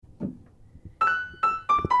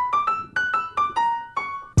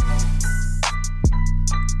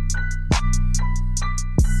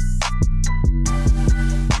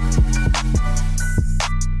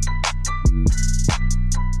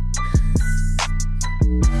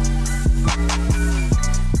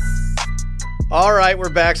All right, we're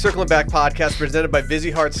back. Circling Back podcast presented by Vizzy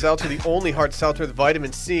Hard Seltzer, the only hard seltzer with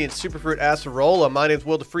vitamin C and superfruit acerola. My name's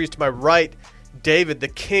Will DeFreeze. To my right, David, the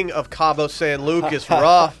king of Cabo San Lucas.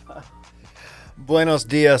 Rough. Buenos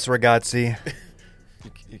dias, ragazzi.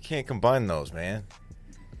 You can't combine those, man.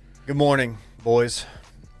 Good morning, boys.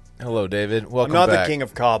 Hello, David. Welcome I'm not back. the king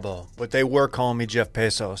of Cabo, but they were calling me Jeff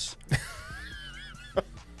Bezos.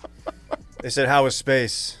 They said, how was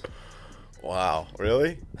space? Wow,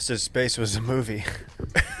 really? I said, space was a movie.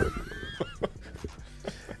 It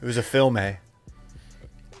was a film, eh?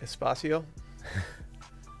 Espacio.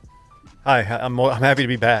 Hi, I'm happy to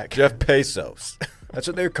be back. Jeff Bezos. That's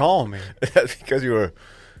what they were calling me. That's because you were...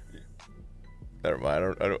 Never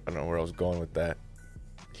mind. I don't know where I was going with that.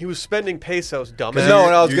 He was spending pesos, dumbass. No,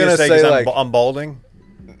 and I was going to say, like... I'm balding?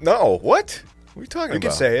 No, what? What are you talking about? You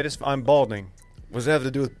can say it. I'm balding. What does that have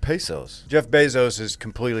to do with pesos? Jeff Bezos is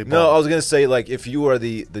completely bald. No, I was going to say, like, if you are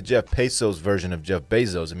the Jeff Bezos version of Jeff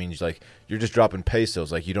Bezos, it means, like, you're just dropping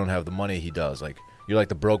pesos. Like, you don't have the money he does. Like, you're like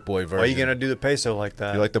the broke boy version. Why are you going to do the peso like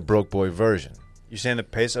that? You're like the broke boy version. You saying the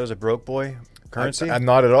peso is a broke boy currency?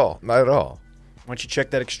 Not at all. Not at all. Why don't you check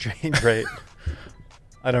that exchange rate?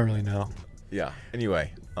 I don't really know. Yeah.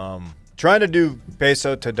 Anyway. Trying to do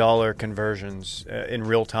peso to dollar conversions in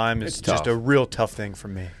real time is just a real tough thing for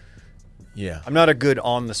me. Yeah. I'm not a good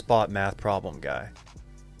on-the-spot math problem guy.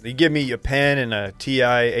 You give me a pen and a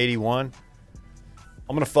TI-81, I'm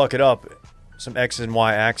going to fuck it up, some X and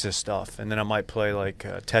Y axis stuff, and then I might play like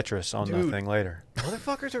Tetris on the thing later.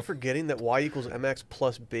 Motherfuckers are forgetting that Y equals MX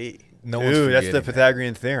plus B. Dude, that's the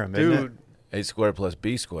Pythagorean theorem, isn't it? A squared plus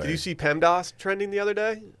B squared. Did you see PEMDAS trending the other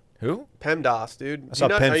day? Who? PEMDAS, dude. I saw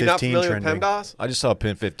Are you not familiar trending. with PEMDAS? I just saw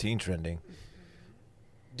Pin 15 trending.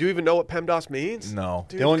 Do you even know what PEMDAS means? No.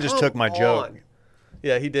 Dude, Dylan just took my joke.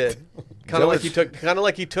 Yeah, he did. Kind of like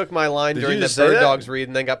he took my line Did during you the just say Bird that? Dogs read,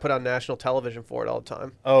 and then got put on national television for it all the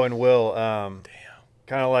time. Oh, and Will,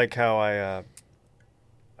 kind of like how I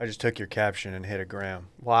just took your caption and hit a gram.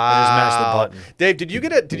 Wow. I just mashed the button. Dave, did you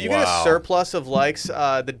get a Wow. surplus of likes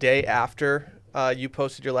the day after you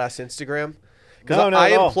posted your last Instagram? Because No,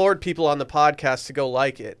 I at all. implored people on the podcast to go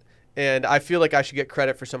like it, and I feel like I should get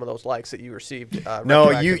credit for some of those likes that you received. No,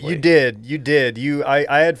 you retroactively. did.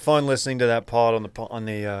 I had fun listening to that pod on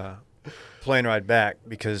the plane ride back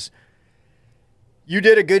because you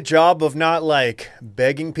did a good job of not like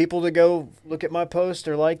begging people to go look at my post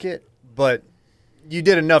or like it, but you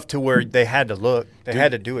did enough to where they had to look. They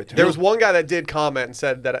had to do it. There was one guy that did comment and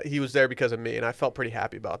said that he was there because of me, and I felt pretty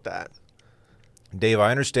happy about that. Dave,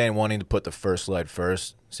 I understand wanting to put the first slide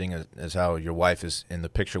first, seeing as how your wife is in the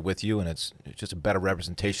picture with you, and it's just a better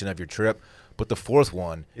representation of your trip. But the fourth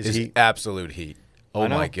one is heat. absolute heat. Oh,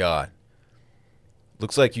 my God.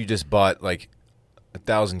 Looks like you just bought like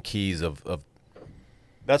 1,000 keys of...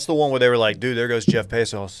 That's the one where they were like, dude, there goes Jeff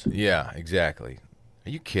Bezos. Yeah, exactly. Are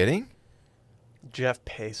you kidding? Jeff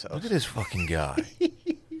Bezos. Look at this fucking guy.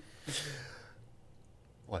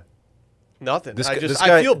 What? Nothing. This I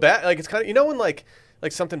guy- feel bad. Like it's kind of when like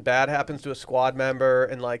something bad happens to a squad member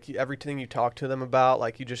and like everything you talk to them about,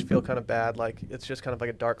 like you just feel kind of bad. Like it's just kind of like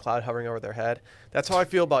a dark cloud hovering over their head. That's how I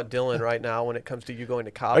feel about Dylan right now when it comes to you going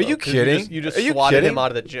to Cabo. Are you 'Cause kidding? You just Are you swatted kidding? him out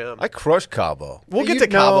of the gym. I crushed Cabo. We'll get to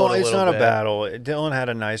Cabo in a it's little not bit. a battle. Dylan had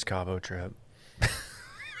a nice Cabo trip.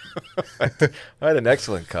 I had an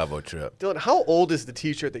excellent Cabo trip. Dylan, how old is the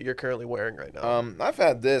T-shirt that you're currently wearing right now? I've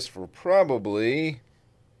had this for probably...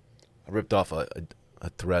 I ripped off a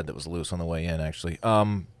thread that was loose on the way in, actually. I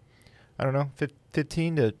don't know,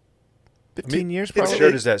 15 years probably. What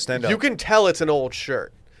shirt is that? Stand up. You can tell it's an old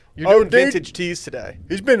shirt. You're Oh, doing dude. vintage tees today.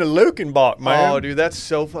 He's been a Lukenbach, man. Oh, dude, that's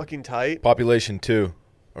so fucking tight. Population 2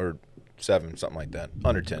 or 7, something like that.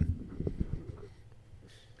 Under 10.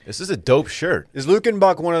 This is a dope shirt. Is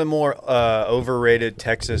Lukenbach one of the more overrated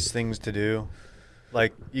Texas things to do?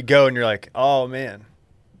 Like you go and you're like, oh man,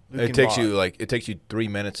 It takes you 3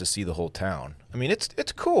 minutes to see the whole town. I mean, it's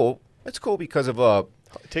cool. It's cool because of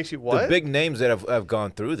It takes you what? the big names that have gone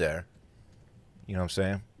through there. You know what I'm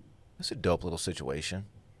saying? It's a dope little situation,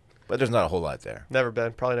 but there's not a whole lot there. Never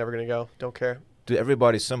been. Probably never going to go. Don't care. Dude,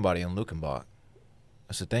 everybody's somebody in Lukenbach.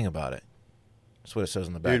 That's the thing about it. That's what it says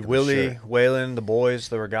on the back. dude, of Willie, the shirt. Waylon, the boys,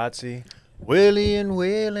 the Ragazzi. Willie and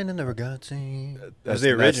Waylon and the Ragazzi. That's the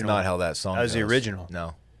original. That's not how that song That was the goes. original.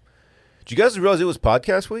 No. Did you guys realize it was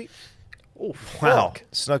podcast week? Oh, Wow. fuck.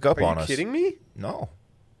 Snuck up Are on you us. kidding me? No.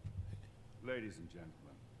 Ladies and gentlemen,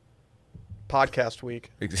 podcast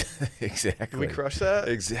week. Exactly. Did we crush that?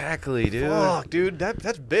 Exactly, dude. Fuck, dude,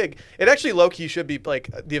 that's big. It actually low-key should be like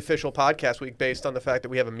the official podcast week based on the fact that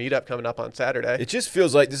we have a meetup coming up on Saturday. It just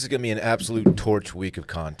feels like this is going to be an absolute torch week of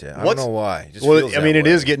content. I don't know why. It just Well, feels I mean, that it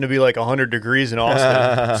way. is getting to be like 100 degrees in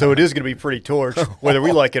Austin, so it is going to be pretty torch, whether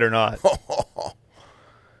we like it or not.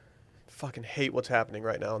 Fucking hate what's happening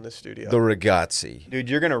right now in this studio. The ragazzi. Dude,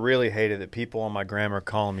 you're going to really hate it that people on my gram are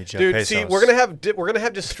calling me Jeff Dude, Bezos. see, we're gonna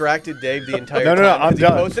have distracted Dave the entire No, time. I'm 'cause he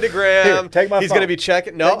done. posted a gram. Here, take my He's phone. gonna be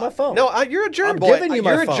checking. No, Take my phone. No, you're a germ I'm boy. giving you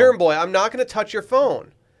my You're a phone. germ boy. I'm not gonna touch your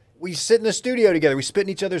phone. We sit in the studio together. We spit in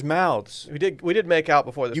each other's mouths. We did make out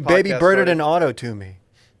before this. You podcast baby birded started. an auto to me.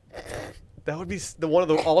 That would be one of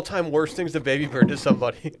the all-time worst things to baby bird to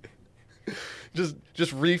somebody. just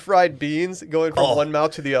refried beans going from one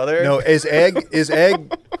mouth to the other. No, is egg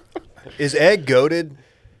goated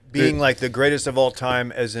being like the greatest of all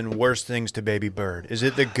time as in worst things to baby bird? Is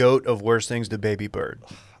it the goat of worst things to baby bird?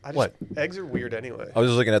 What? Eggs are weird anyway. I was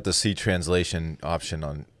just looking at the C translation option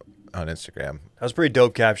on Instagram. That was a pretty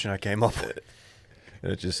dope caption I came up with.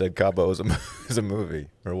 And it just said Cabo is a movie,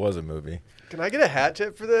 or was a movie. Can I get a hat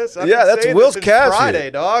tip for this? I've Yeah, been that's saying Will's this since caption. Friday,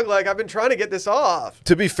 dog. Like, I've been trying to get this off.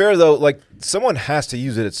 To be fair, though, like, someone has to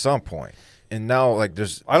use it at some point. And now, like,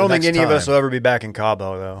 there's I don't the think next any of us time- will ever be back in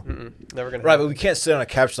Cabo, though. Never gonna Right, happen. but we can't sit on a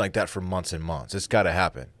caption like that for months and months. It's got to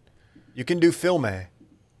happen. You can do filme.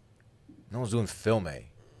 No one's doing film A.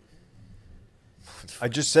 I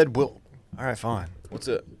just said will. All right, fine. What's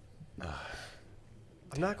it?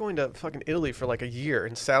 I'm not going to fucking Italy for like a year,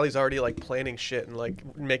 and Sally's already like planning shit and like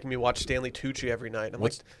making me watch Stanley Tucci every night. I'm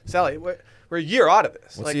What's- like, Sally, we're a year out of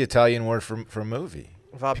this. What's like, the Italian word for movie?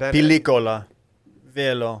 va bene. Pellicola,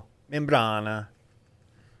 velo, membrana,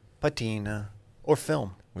 patina, or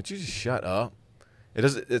film. Would you just shut up? It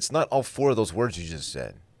doesn't. It's not all four of those words you just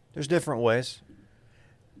said. There's different ways.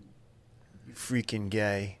 You freaking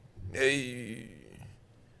gay. Hey,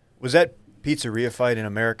 Was that pizzeria fight in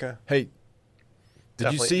America? did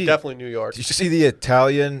Definitely, you see? Definitely New York. Did you see the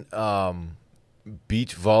Italian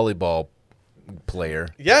beach volleyball player?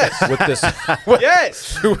 Yes. With this.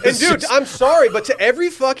 Yes. Who And was dude, just- I'm sorry, but to every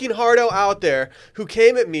fucking hardo out there who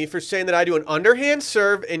came at me for saying that I do an underhand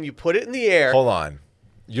serve and you put it in the air. Hold on.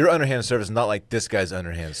 Your underhand serve is not like this guy's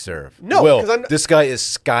underhand serve. No, Will, 'cause I'm- this guy is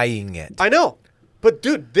skying it. I know. But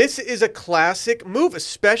dude, this is a classic move.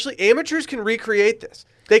 Especially amateurs can recreate this.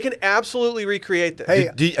 They can absolutely recreate this. Hey,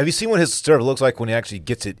 Have you seen what his serve looks like when he actually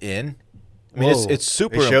gets it in? I mean, Whoa. it's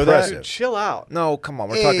super They show that? impressive. Dude, chill out. No, come on.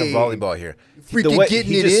 We're talking Hey, volleyball here. freaking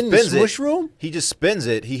getting it in the spins smush room? He just spins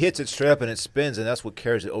it. He hits it straight up and it spins, and that's what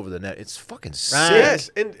carries it over the net. It's fucking sick. Right.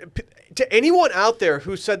 Yes, and to anyone out there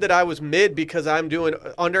who said that I was mid because I'm doing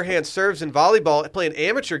underhand serves in volleyball, playing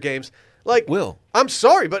amateur games, like, Will. I'm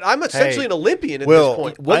sorry, but I'm essentially Hey, an Olympian at Will, this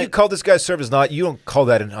point. What you call this guy's serve is not. You don't call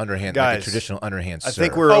that an underhand, like a Guys, traditional underhand I serve.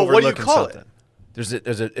 think we're Oh, what do you overlooking call it? something.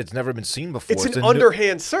 It's never been seen before. It's an a new-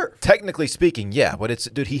 underhand serve. Technically speaking, yeah, but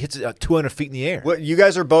dude, he hits it 200 feet in the air. Well, you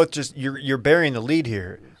guys are both just you're burying the lead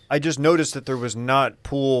here. I just noticed that there was not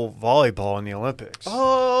pool volleyball in the Olympics.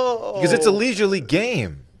 Oh, Because it's a leisurely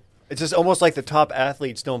game. It's just almost like the top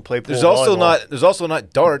athletes don't play pool There's also volleyball.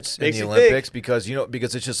 not darts Makes in you the think. Olympics because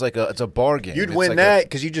it's just like it's a bar game. You'd It's win like that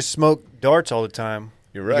because you just smoke darts all the time.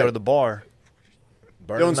 You're You right. go to the bar.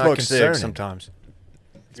 Barney's Don't not smoke concerning. cigs sometimes.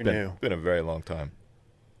 It's Who been, knew? been a very long time.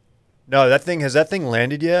 No, has that thing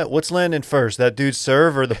landed yet? What's landing first? That dude's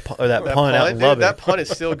serve or that punt out in dude, Lubbock? that punt is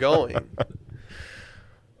still going.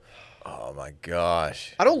 Oh my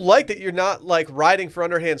gosh. I don't like that you're not like riding for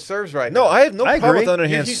underhand serves right No, now. I have no I problem agree. with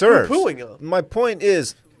underhand He's serves. poo-pooing them. My point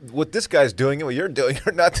is, what this guy's doing and what you're doing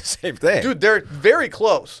are not the same thing. Dude, they're very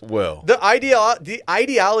close. Will. The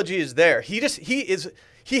ideology is there. He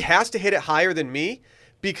has to hit it higher than me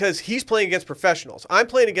because he's playing against professionals. I'm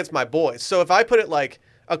playing against my boys. So if I put it like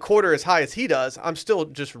a quarter as high as he does, I'm still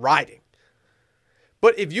just riding.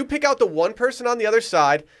 But if you pick out the one person on the other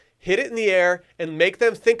side, hit it in the air, and make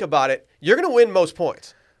them think about it, you're going to win most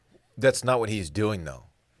points. That's not what he's doing, though.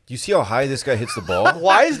 Do you see how high this guy hits the ball?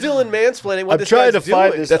 Why is Dylan mansplaining what I'm this trying guy's to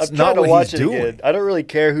find doing? this. That's I'm not trying to what watch he's it doing. again. I don't really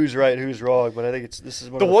care who's right, who's wrong, but I think this is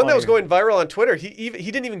one The of the one that was funnier- going viral on Twitter, he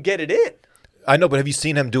didn't even get it in. I know, but have you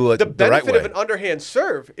seen him do it The the right benefit way? of an underhand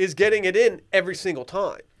serve is getting it in every single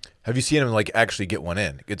time. Have you seen him like actually get one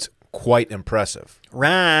in? It's quite impressive.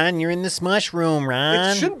 Ron, you're in the smush room,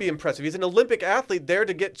 Ron. It shouldn't be impressive. He's an Olympic athlete there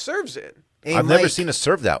to get serves in. Hey, I've never Mike. seen a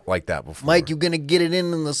serve like that before. Mike, you gonna get it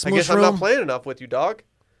in the I smush guess room? I'm not playing enough with you, dog.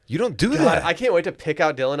 You don't do God, that. I can't wait to pick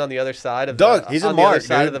out Dylan on the other side of Doug, the, he's a on the other mark,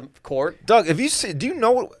 side dude. of the court. Doug, have you seen? Do you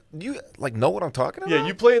know what I'm talking about? Yeah,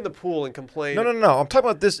 you play in the pool and complain. No. I'm talking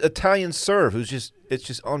about this Italian serve, it's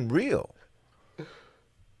just unreal.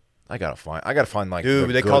 I gotta find like. Dude,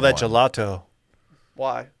 the they good call that one. gelato.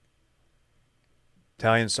 Why?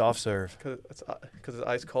 Italian soft serve. Because it's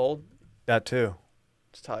ice cold. That too.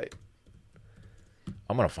 It's tight.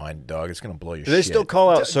 I'm gonna find it, dog. It's gonna blow your. Do they shit. still call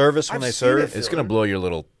out service when I've they seen serve? it. It's gonna blow your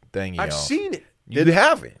little thing. I've seen it. You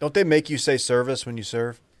haven't. Don't they make you say service when you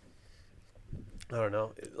serve? I don't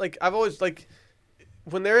know. Like I've always like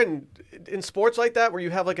when they're in sports like that where you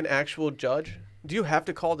have like an actual judge. Do you have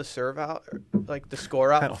to call the serve out, or, like the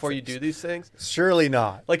score out before you do these things? Surely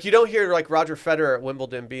not. Like you don't hear like Roger Federer at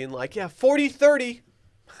Wimbledon being like, "Yeah, 40-30."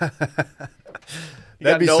 You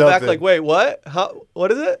got be Novak something. like, "Wait, what? How?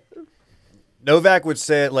 What is it?" Novak would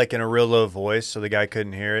say it like in a real low voice so the guy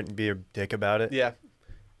couldn't hear it and be a dick about it. Yeah.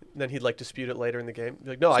 And then he'd like dispute it later in the game. Be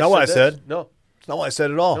like, no, That's not what I this. said. No, It's not what I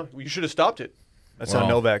said at all. no, you should have stopped it. That's how Well,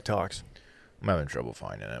 Novak talks. I'm having trouble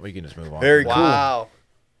finding it. We can just move on. Very from cool. that. Wow.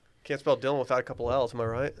 Can't spell Dylan without a couple L's. Am I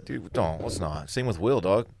right? Dude, don't. Let's not. Same with Will,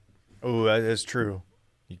 dog. Oh, that is true.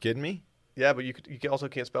 You kidding me? Yeah, but you also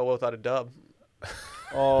can't spell Will without a dub.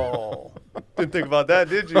 Oh, didn't think about that,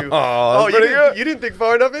 did you? Oh, you didn't think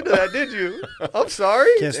far enough into that, did you? I'm sorry.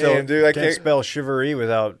 Can't spell, Damn, dude, I can't can't- spell chivalry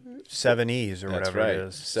without 7 E's or That's whatever right. it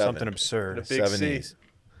is. 7. Something absurd. And a big C. E's.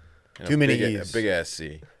 And Too a many big, E's. A big ass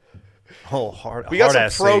C. Oh, hard. We got some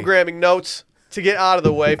hard-ass C. programming notes to get out of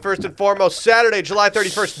the way. First and foremost, Saturday, July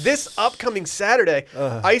 31st. This upcoming Saturday,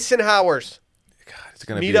 Eisenhower's God, it's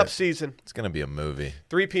gonna be. meetup season, It's gonna be a movie.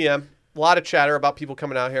 3 p.m. A lot of chatter about people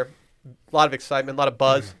coming out here. A lot of excitement, a lot of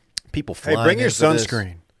buzz. People Hey, flying. bring your into this.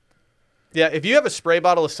 sunscreen. Yeah, if you have a spray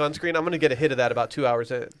bottle of sunscreen, I'm going to get a hit of that about 2 hours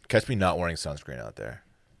in. Catch me not wearing sunscreen out there.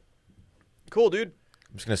 Cool, dude.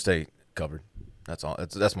 I'm just gonna stay covered. That's all.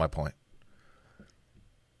 That's my point.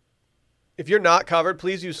 If you're not covered,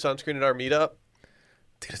 please use sunscreen at our meetup.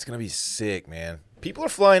 Dude, it's gonna be sick, man. People are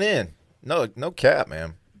flying in. No cap,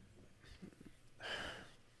 man.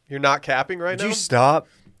 You're not capping right Did now? you stop?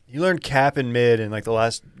 You learned cap and mid in like the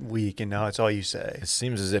last week, and now it's all you say. It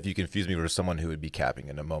seems as if you confuse me with someone who would be capping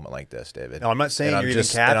in a moment like this, David. No, I'm not saying And you're I'm even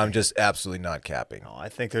just, capping. And I'm just absolutely not capping. No, I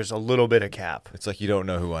think there's a little bit of cap. It's like you don't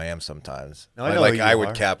know who I am sometimes. No, I know like who you I would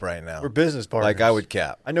are. cap right now. We're business partners. Like I would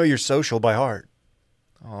cap. I know you're social by heart.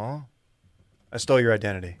 Oh. I stole your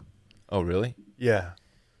identity. Oh, really? Yeah.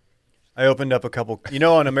 I opened up a couple. You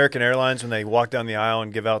know, on American Airlines, when they walk down the aisle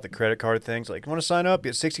and give out the credit card things, like, you want to sign up?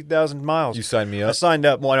 Get 60,000 miles. You signed me I up? signed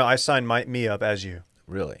up. Well, no, I signed me up as you.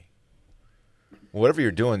 Really? Whatever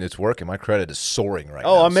you're doing, it's working. My credit is soaring right now.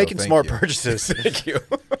 Oh, I'm so making thank smart you. purchases. Thank you.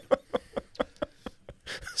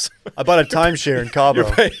 I bought a timeshare in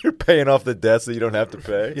Cabo. You're paying off the debt so you don't have to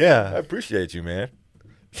pay? Yeah. I appreciate you, man.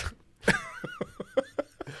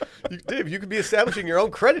 Dave, you could be establishing your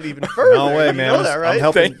own credit even further. No way, You man. know that, right? I'm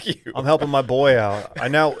helping, Thank you. I'm helping my boy out. I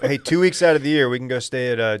now, hey, 2 weeks out of the year, we can go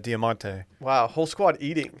stay at Diamante. Wow, whole squad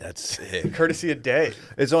eating. That's sick. Courtesy of Dave.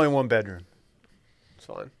 It's only 1 bedroom. It's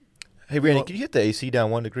fine. Hey, Randy, can you hit the AC down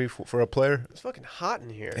 1 degree for a player? It's fucking hot in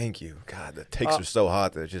here. Thank you. God, the takes are so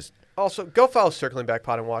hot that it's just... Also, go follow Circling Back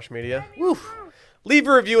Pod and Wash Media. Woo. Leave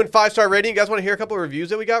a review and 5-star rating. You guys want to hear a couple of reviews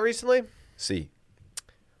that we got recently? See.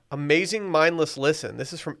 Amazing mindless listen.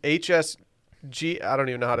 This is from HSG. I don't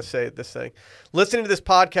even know how to say this thing. Listening to this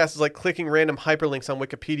podcast is like clicking random hyperlinks on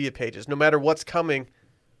Wikipedia pages. No matter what's coming.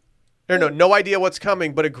 No idea what's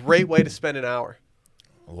coming, but a great way to spend an hour.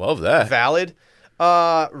 Love that. Valid.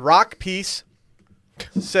 Rock Piece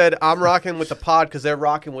said, I'm rocking with the pod because they're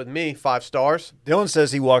rocking with me. 5 stars. Dylan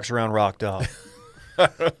says he walks around rocked up.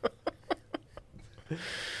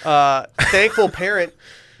 Thankful Parent.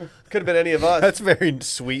 Could have been any of us. That's very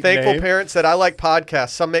sweet. Thankful name. Parent said, I like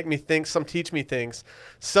podcasts. Some make me think, some teach me things.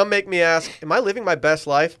 Some make me ask, am I living my best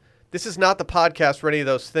life? This is not the podcast for any of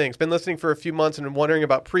those things. Been listening for a few months and wondering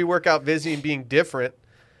about pre-workout Vizzy and being different.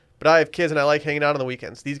 But I have kids and I like hanging out on the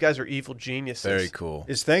weekends. These guys are evil geniuses. Very cool.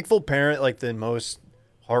 Is Thankful Parent like the most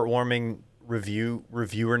heartwarming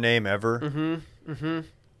reviewer name ever? Mm-hmm. Mm-hmm.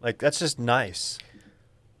 Like, that's just nice.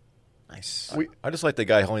 Nice. I just like the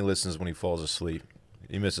guy who only listens when he falls asleep.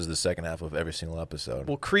 He misses the second half of every single episode.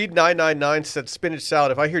 Well, Creed999 said spinach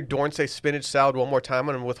salad. If I hear Dorn say spinach salad one more time, I'm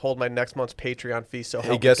going to withhold my next month's Patreon fee. So Hey,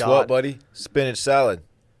 help me guess God. what, buddy? Spinach salad.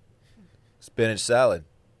 Spinach salad.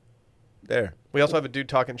 There. We also have a dude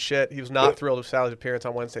talking shit. He was not thrilled with Sally's appearance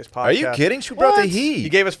on Wednesday's podcast. Are you kidding? She brought the He heat.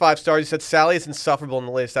 gave us 5 stars. He said Sally is insufferable in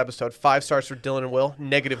the latest episode. 5 stars for Dylan and Will.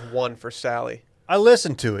 -1 for Sally. I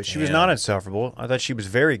listened to it. She was Damn. not insufferable. I thought she was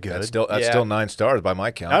very good. That's still Yeah. 9 stars by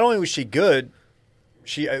my count. Not only was she good,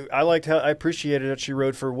 I liked how I appreciated that she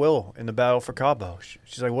rode for Will in the battle for Cabo.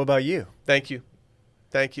 She's like, "What about you?" Thank you.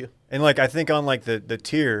 Thank you. And like I think on like the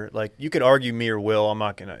tier, like you could argue me or Will. I'm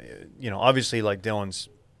not gonna, obviously like Dylan's.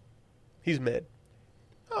 He's mid.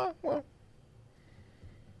 Oh, well.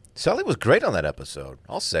 Sally was great on that episode.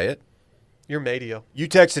 I'll say it. You're Madio. You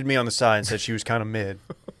texted me on the side and said she was kind of mid.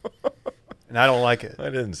 And I don't like it. I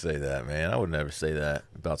didn't say that, man. I would never say that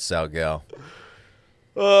about Sal Gal.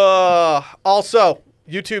 Also,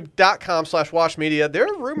 youtube.com/washmedia. There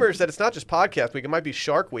are rumors that it's not just podcast week. It might be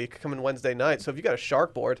Shark Week coming Wednesday night. So if you got a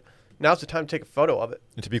shark board, now's the time to take a photo of it.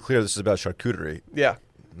 And to be clear, this is about charcuterie. Yeah.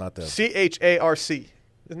 Not the... CHARC.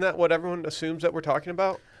 Isn't that what everyone assumes that we're talking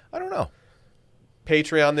about? I don't know.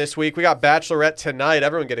 Patreon this week. We got Bachelorette tonight.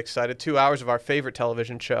 Everyone get excited. 2 hours of our favorite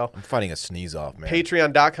television show. I'm fighting a sneeze off, man.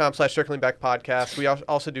 Patreon.com/circlingback We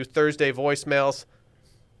also do Thursday voicemails.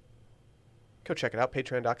 Go check it out.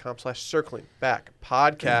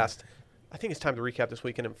 Patreon.com/circlingback I think it's time to recap this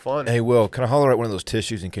weekend in fun. Hey, Will, can I holler at one of those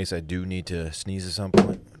tissues in case I do need to sneeze at some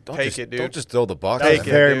point? Take it, dude. Don't just throw the box. Take at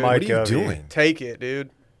it, me. dude. What are you Mike, doing? Take it,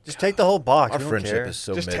 dude. Just take the whole box. Our We don't friendship care. is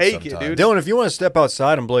so Just mid take it, sometimes. dude. Dylan, if you want to step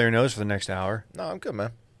outside and blow your nose for the next hour. No, I'm good,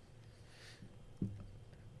 man.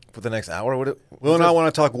 For the next hour? Will and I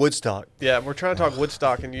want to talk Woodstock. Yeah, we're trying to talk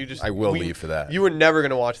Woodstock, and you just... I will leave for that. You were never going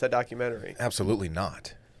to watch that documentary. Absolutely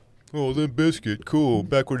not. Oh, then Biscuit. Cool.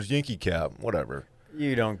 Backwards Yankee cap. Whatever.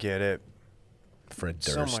 You don't get it. Fred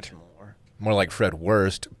Durst. So much more. More like Fred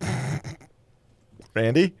Worst.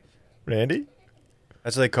 Randy?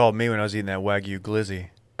 That's what they called me when I was eating that Wagyu glizzy.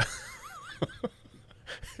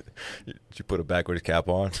 Did you put a backwards cap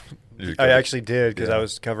on? I actually did because Yeah. I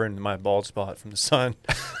was covering my bald spot from the sun.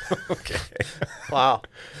 Okay. Wow.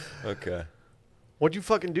 Okay. What'd you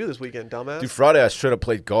fucking do this weekend, dumbass? Dude, Friday I straight up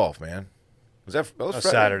played golf, man. That was Friday?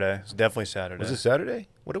 Saturday. It's definitely Saturday. Was it Saturday?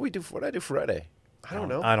 What did we do? What did I do Friday? I don't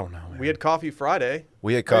know. I don't know. Man. We had coffee Friday.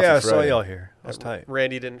 We had Oh, coffee yeah, I Friday. saw y'all here. That was tight.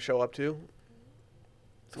 Randy didn't show up to.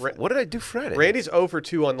 What did I do Friday? Randy's 0 for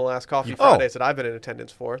 2 on the last Coffee Oh. Fridays that I've been in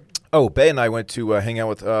attendance for. Oh, Bay and I went to hang out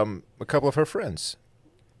with a couple of her friends.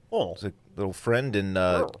 Oh, It was a little friend, and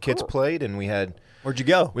kids played, and we had where'd you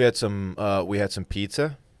go? some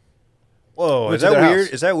pizza. Whoa, Went is to that their weird?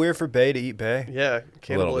 house. Is that weird for Bay to eat Bay? Yeah, A little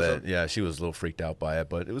cannibalism. bit, yeah. She was a little freaked out by it,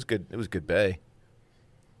 but it was good. It was good Bay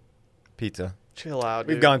pizza. Chill out,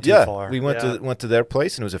 dude. We've gone too Yeah, far. we went to their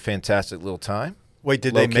place, and it was a fantastic little time. Wait,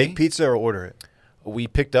 did Low they key. make pizza or order it? We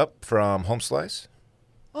picked up from Home Slice.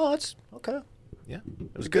 Oh, that's okay. Yeah,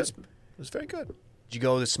 it was good. It was very good. Did you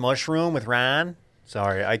go to the Smush Room with Ryan?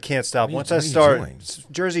 Sorry, I can't stop. What are you- Once what I are you start doing?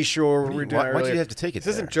 Jersey Shore, we're doing Why did earlier. you have to take it?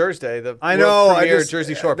 This isn't there? Jersey Day. The I know, I Premier just-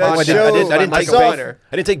 Jersey Shore that podcast. I shows- didn't by take Michael Bay. Weiner.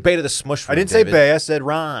 I didn't take Bay to the Smush Room. I didn't say David. Bay. I said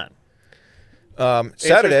Ron. Answer his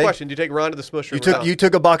Saturday. question. Did you take Ron to the Smush Room? You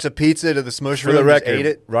took a box of pizza to the Smush For Room. the and just record, ate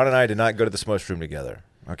it. Ron and I did not go to the Smush Room together.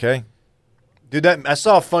 Okay. Dude, that I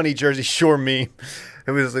saw a funny Jersey Shore meme.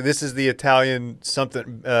 It was like, this is the Italian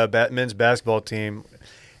something men's basketball team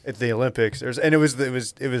at the Olympics. It was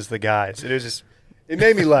the guys. It was just it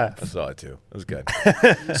made me I laugh. saw it too. It was good.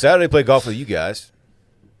 Saturday played golf with you guys.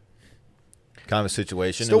 Kind of a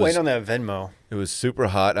situation. Still it was, waiting on that Venmo. It was super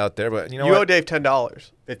hot out there, but you know You owe what? Dave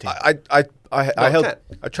 $10. 15.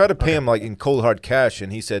 I tried to pay him like in cold hard cash,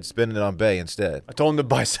 and he said spend it on Bay instead. I told him to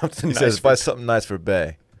buy something He nice. says buy something nice for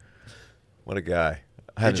Bay. What a guy!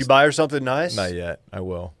 Did you buy her something nice? Not yet. I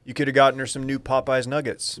will. You could have gotten her some new Popeyes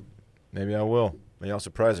nuggets. Maybe I will. Maybe I'll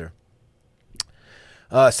surprise her.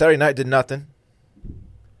 Saturday night did nothing.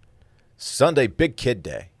 Sunday, big kid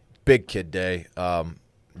day. Big kid day.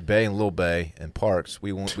 Bay and Lil Bay and Parks.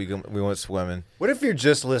 We went swimming. What if you're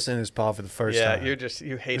just listening to this pod for the first Yeah, time? you hate There's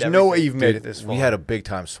everything. no way you've made Dude, it this far. We had a big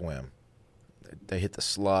time swim. They hit the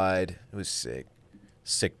slide. It was sick.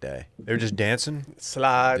 Sick day. They were just dancing.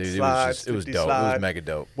 Slide, Dude, slide, it was 50 dope. It slide. was mega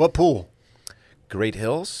dope. What pool? Great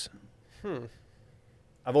Hills.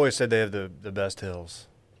 I've always said they have the best hills.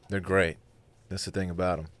 They're great. That's the thing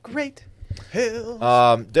about them. Great hill.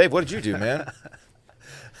 Dave, what did you do, man?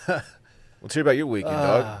 Let's hear about your weekend,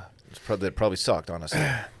 dog. That probably sucked, honestly.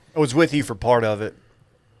 I was with you for part of it.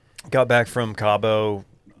 Got back from Cabo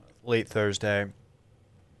late Thursday.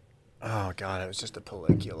 Oh, God, it was just a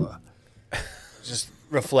Caligula. Just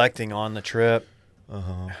reflecting on the trip.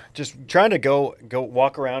 Just trying to go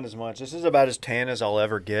walk around as much. This is about as tan as I'll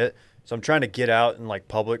ever get. So I'm trying to get out in like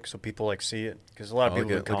public so people like see it because a lot of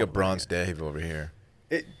people Look at Bronze Dave over here.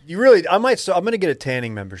 I'm going to get a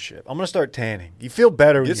tanning membership. I'm going to start tanning. You feel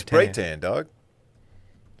better when Get you spray tan. tan, dog.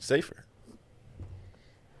 Safer.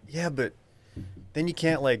 Yeah, but then you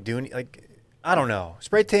can't like do any like I don't know.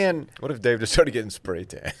 Spray tan. What if Dave just started getting spray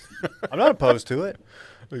tan? I'm not opposed to it.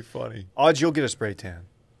 That'd be funny. Odds you'll get a spray tan.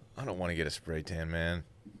 I don't want to get a spray tan, man.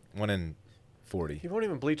 1 in 40. He won't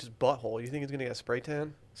even bleach his butthole. You think he's going to get a spray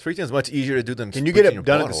tan? Spray tan is much easier to do than Can you get bleaching it your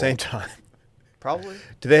done at the butthole. same time? Probably.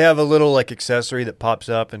 Do they have a little like accessory that pops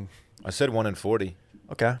up and I said 1 in 40.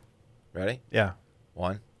 Okay. Ready? Yeah.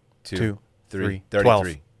 1, 2, Two, 3, three,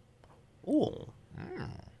 33. 12. Ooh.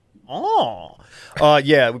 Oh.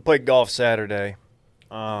 Yeah, we played golf Saturday.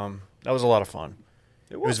 That was a lot of fun.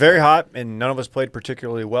 It was very hot, and none of us played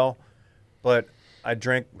particularly well. But I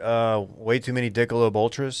drank way too many Michelob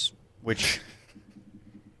Ultras, which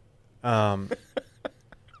they're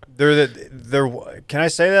can I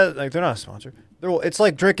say that? Like, they're not a sponsor. It's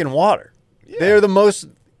like drinking water. Yeah. They're the most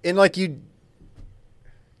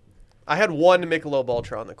I had one Michelob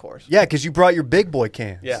Ultra on the course. Yeah, because you brought your big boy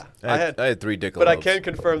cans. Yeah, I had 3 Dickelobes. But I can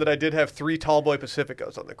confirm that I did have 3 Tall Boy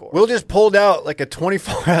Pacificos on the course. Will just pulled out like a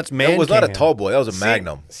 24-ounce man. That was not a tall boy. That was a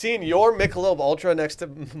Magnum. Seeing your Michelob Ultra next to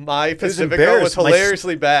my Pacifico was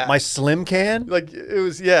hilariously bad. My slim can? Like, it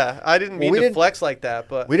was, yeah. I didn't mean to flex like that,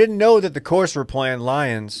 but we didn't know that the course we're playing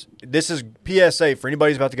Lions. This is PSA for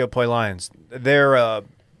anybody who's about to go play Lions. Their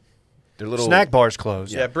little snack bars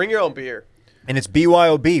closed. Yeah, bring your own beer. And it's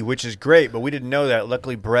BYOB, which is great, but we didn't know that.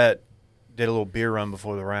 Luckily, Brett did a little beer run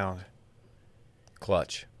before the round.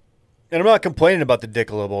 Clutch. And I'm not complaining about the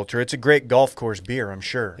Michelob Ultra. It's a great golf course beer, I'm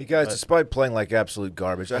sure. Hey, guys, despite playing like absolute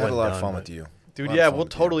garbage, I had a lot of fun with you. Dude, yeah, we'll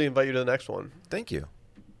totally invite you to the next one. Thank you.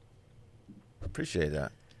 Appreciate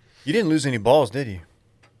that. You didn't lose any balls, did you?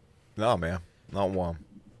 No, man. Not one.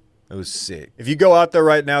 It was sick. If you go out there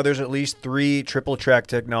right now, there's at least 3 triple track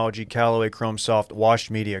technology Callaway Chrome Soft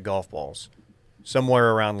washed media golf balls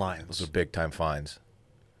somewhere around Lions. Those are big time finds.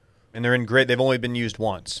 And they're in great. They've only been used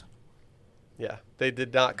once. Yeah, they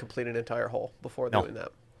did not complete an entire hole before doing that.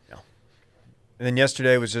 No. And then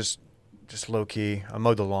yesterday was just low key. I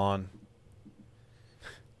mowed the lawn.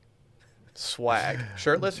 Swag.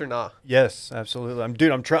 Shirtless or not? Yes, absolutely.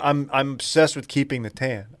 I'm obsessed with keeping the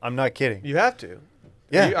tan. I'm not kidding. You have to.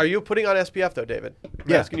 Yeah. Are you putting on SPF though, David?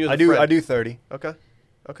 I'm asking you as I a do. friend. I do 30. Okay.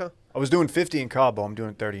 I was doing 50 in Cabo. I'm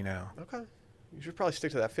doing 30 now. Okay. You should probably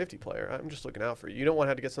stick to that 50 player. I'm just looking out for you. You don't want to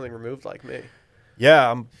have to get something removed like me. Yeah,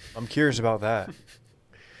 I'm curious about that.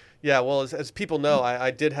 Yeah, well, as people know,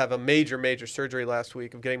 I did have a major surgery last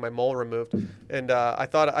week of getting my mole removed, and I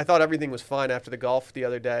thought everything was fine after the golf the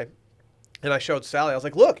other day, and I showed Sally. I was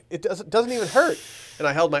like, "Look, it doesn't even hurt," and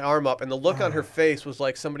I held my arm up, and the look on her face was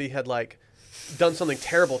like somebody had like done something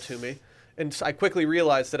terrible to me, and I quickly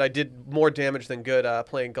realized that I did more damage than good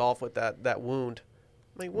playing golf with that wound.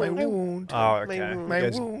 My wound. Oh, okay. My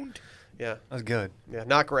wound. Yeah. That's good. Yeah,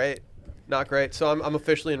 not great. Not great. So I'm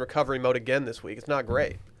officially in recovery mode again this week. It's not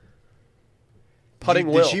great. Putting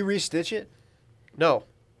will. Did she restitch it? No.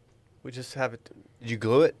 We just have it. Did you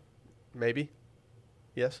glue it? Maybe.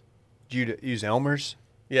 Yes. Did you use Elmer's?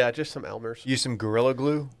 Yeah, just some Elmer's. Use some Gorilla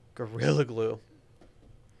Glue? Gorilla Glue.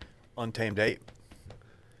 Untamed Ape.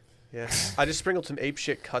 Yeah. I just sprinkled some ape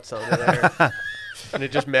shit cuts on there. And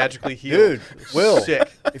it just magically healed. Dude, Will, sick.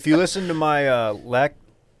 If you listen to my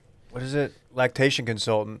lactation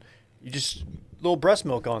consultant, you just little breast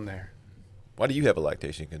milk on there. Why do you have a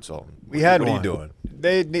lactation consultant? We had one. What are you doing?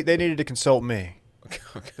 They needed to consult me.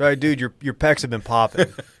 Okay. Right, dude, your pecs have been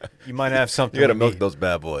popping. You might have something. You got to milk those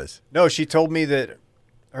bad boys. No, she told me that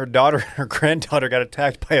her granddaughter got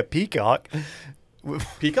attacked by a peacock.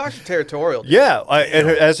 Peacocks are territorial. Dude. Yeah,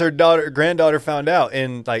 as her granddaughter found out,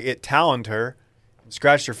 and like it taloned her,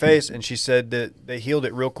 scratched her face, and she said that they healed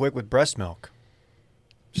it real quick with breast milk.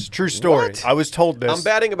 It's a true story. What? I was told this. I'm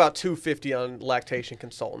batting about 250 on lactation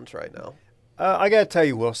consultants right now. I got to tell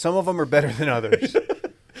you, Will, some of them are better than others.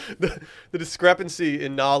 The discrepancy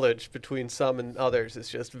in knowledge between some and others is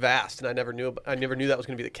just vast, and I never knew that was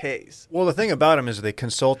going to be the case. Well, the thing about them is they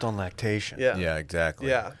consult on lactation. Yeah. Yeah, exactly.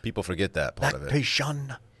 Yeah. People forget that part of it.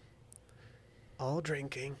 Lactation. All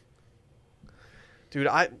drinking. Dude,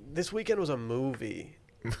 this weekend was a movie.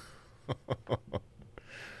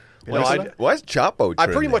 Why is Chapo I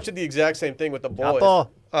pretty trending? much did the exact same thing with the boys.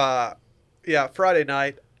 Chapo. Yeah, Friday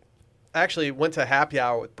night, I actually went to happy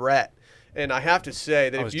hour with Brett. And I have to say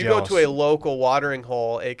that if you go to a local watering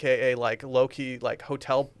hole, a.k.a. like low-key like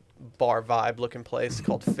hotel bar vibe looking place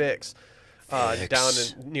called Fix, down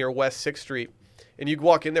near West 6th Street, and you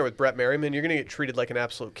walk in there with Brett Merriman, you're going to get treated like an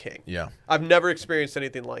absolute king. Yeah. I've never experienced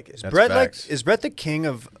anything like it. Is Brett the king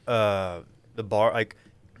of the bar, like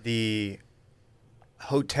the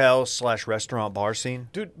hotel/restaurant bar scene?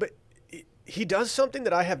 Dude, but he does something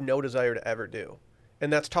that I have no desire to ever do,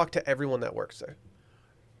 and that's talk to everyone that works there.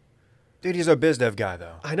 Dude, he's our biz dev guy,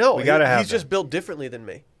 though. I know. We gotta have. He's just built differently than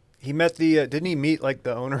me. He met didn't he meet like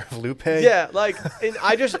the owner of Lupe? Yeah, like, and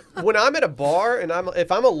I just when I'm at a bar and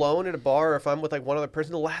if I'm alone at a bar or if I'm with like one other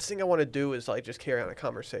person, the last thing I want to do is like just carry on a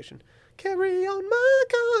conversation. Carry on my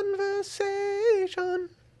conversation.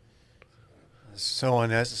 So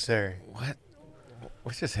unnecessary.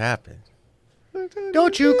 What just happened?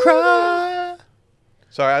 Don't you cry.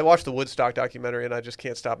 Sorry, I watched the Woodstock documentary and I just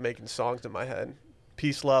can't stop making songs in my head.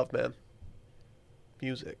 Peace, love, man.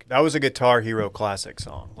 Music. That was a Guitar Hero classic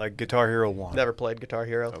song, like Guitar Hero 1. Never played Guitar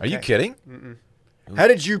Hero. Are you kidding? Mm-mm. How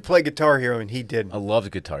did you play Guitar Hero and he didn't? I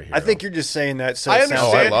loved Guitar Hero. I think you're just saying that so I it sounds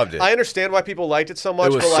understand. I loved it. I understand why people liked it so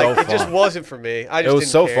much, It was but like so it just fun. wasn't for me. I it just was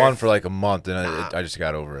didn't so care. fun for like a month, and Nah. I just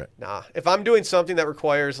got over it. Nah. If I'm doing something that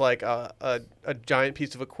requires like a giant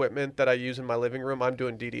piece of equipment that I use in my living room, I'm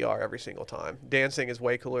doing DDR every single time. Dancing is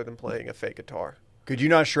way cooler than playing a fake guitar. Could you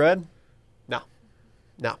not shred? No.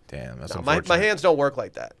 No. Damn, that's No. My unfortunate. hands don't work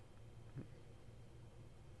like that.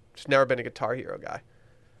 Just never been a Guitar Hero guy.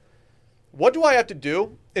 What do I have to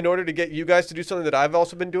do in order to get you guys to do something that I've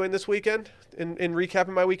also been doing this weekend in recapping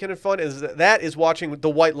my weekend of fun? That is watching The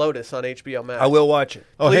White Lotus on HBO Max. I will watch it.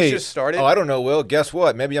 Oh, Please hey. just start it. Oh, I don't know, Will. Guess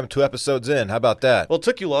what? Maybe I'm 2 episodes in. How about that? Well, it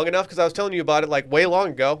took you long enough because I was telling you about it like way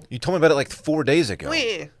long ago. You told me about it like 4 days ago.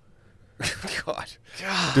 Meh. God.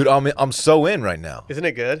 Dude, I'm so in right now. Isn't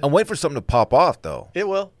it good? I'm waiting for something to pop off, though. It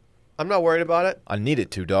will. I'm not worried about it. I need it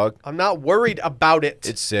to, dog. I'm not worried about it.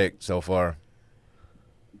 It's sick so far.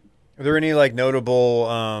 Are there any like notable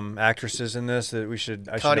actresses in this that I should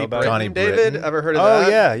Connie know about? Britton, Connie David? Britton. Ever heard of Oh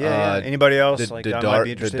that? yeah. Anybody else like that might be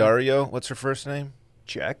the interested? Dario, what's her first name?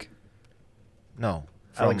 Check. No.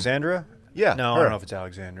 Alexandra? Yeah. No, I her. don't know if it's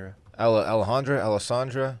Alexandra.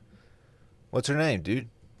 Alessandra? What's her name, dude?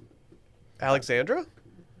 Alexandra?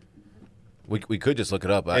 We could just look it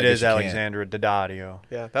up. It is Alexandra Daddario.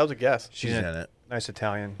 Yeah, that was a guess. She's in it. Nice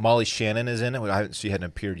Italian. Molly Shannon is in it. She hadn't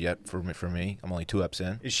appeared yet for me. I'm only 2 eps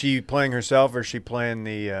in. Is she playing herself or is she playing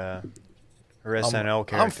the her SNL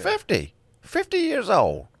character? I'm 50. 50 years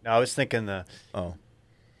old. No, I was thinking Oh.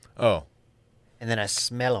 and then I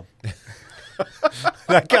smell them.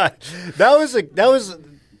 that was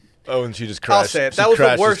Oh, and she just crashed. I'll say it. She That was the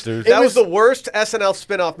crashes worst. through. That was the worst SNL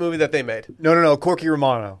spin-off movie that they made. no, Corky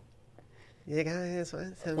Romano. You guys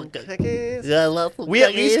want some cookies? Yeah, I love We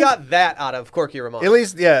at least got that out of Corky Romano. At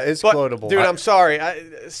least, yeah, it's But, quotable. dude, I'm sorry.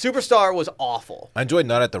 Superstar was awful. I enjoyed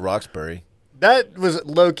Not at the Roxbury. That was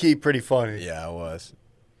low key pretty funny. Yeah, it was.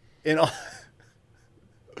 In all,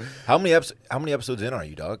 How many episodes in are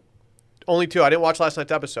you, dog? Only 2. I didn't watch last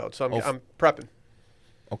night's episode, so I'm prepping.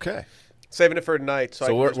 Okay. Saving it for tonight. So I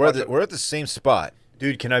So can just we're watch it. at the same spot,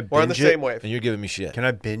 dude, can I binge We're on the it? same wave. and you're giving me shit. Can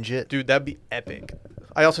I binge it? Dude, that'd be epic.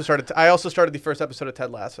 I also started the first episode of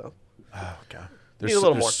Ted Lasso. Oh god. Need a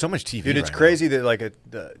little more. so much TV. Dude, it's right crazy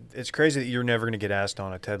that it's crazy that you're never gonna get asked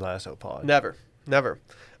on a Ted Lasso pod. Never.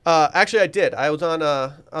 Actually, I did. I was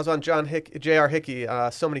on J.R. Hickey.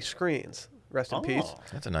 So Many Screens. Rest in peace. now.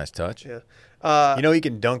 That's a nice touch. Yeah. You know he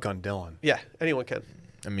can dunk on Dylan. Yeah. Anyone can.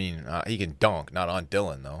 I mean, he can dunk, not on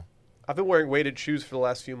Dylan though. I've been wearing weighted shoes for the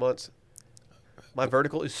last few months. My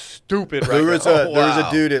vertical is stupid right There was now. there was a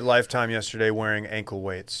wow. dude at Lifetime yesterday wearing ankle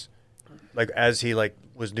weights, like as he like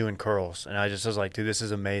was doing curls, and I just was like, dude, this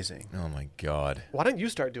is amazing. Oh my god, Why don't you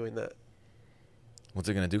start doing that? what's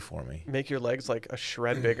it gonna do for me? Make your legs like a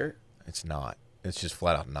shred bigger. It's not. It's just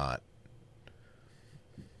flat out not.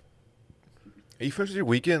 Are you finished with your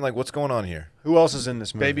weekend? Like, what's going on here? Who else is in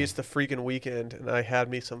this movie? Baby, it's the freaking weekend, and I had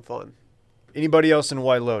me some fun. Anybody else in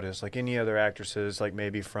White Lotus? Like any other actresses? Like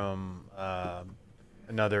maybe from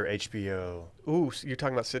another HBO. Ooh, so you're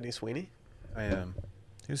talking about Sydney Sweeney? I am.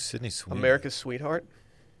 Who's Sydney Sweeney? America's Sweetheart.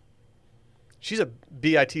 She's a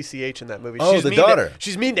bitch in that movie. Oh, she's the mean to- daughter.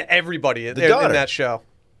 she's mean to everybody in The daughter. that show.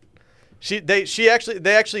 They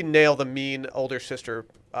actually nail the mean older sister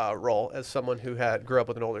role as someone who grew up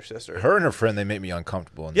with an older sister. Her and her friend, they make me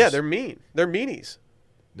uncomfortable. In Yeah, this. they're mean. They're meanies.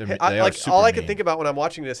 They're Hey, they are super all I can mean. think about when I'm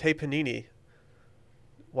watching this, hey Panini,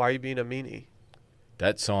 why are you being a meanie?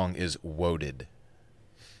 That song is woaded.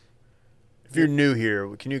 If you're new here,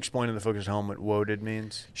 can you explain to the folks at home what woaded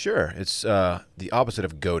means? Sure, it's the opposite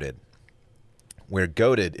of goated. Where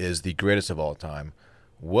goated is the greatest of all time,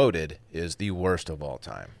 woaded is the worst of all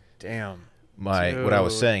time. Damn. What I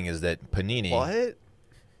was Dude. saying is that Panini What?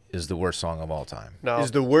 is the worst song of all time. No.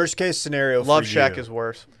 Is the worst case scenario Love for Shack you? is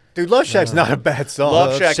worse. Dude, Love Shack's not a bad song.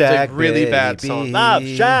 Love Shack is a really bad baby. song. Love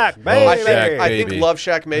Shack, Love baby. Shack, I think baby. Love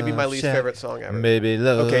Shack may be my Love least Shack. favorite song ever. Baby,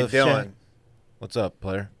 love Okay, Shack. Dylan. What's up,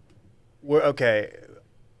 player? Okay,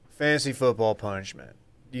 fantasy football punishment.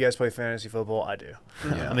 Do you guys play fantasy football? I do.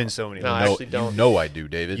 Yeah. I'm in so many. No, leagues. I actually don't. You know I do,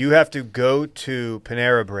 David. You have to go to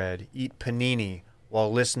Panera Bread, eat panini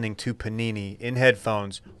while listening to panini in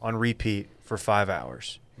headphones on repeat for 5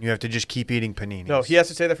 hours. You have to just keep eating paninis. No, he has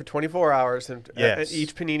to stay there for 24 hours, and Yes. at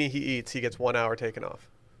each panini he eats, he gets 1 hour taken off.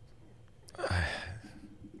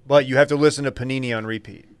 But you have to listen to panini on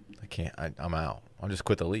repeat. I can't. I'm out. I'll just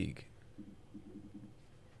quit the league.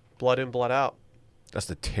 Blood in, blood out. That's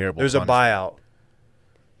the terrible. There's a buyout.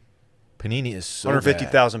 Panini is so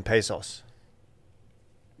 150,000 pesos.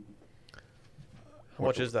 How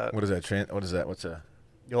much is that? What is that? What is that? What's a?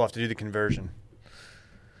 You'll have to do the conversion.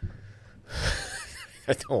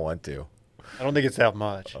 I don't want to. I don't think it's that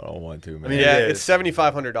much. I don't want to, man. I mean, Yeah, it it's is.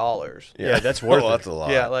 $7,500. Yeah, that's worth Well, it. that's a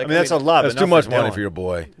lot. Yeah, like I mean, that's a lot. That's but too not much for money Dylan. for your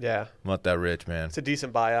boy. Yeah, I'm not that rich, man. it's a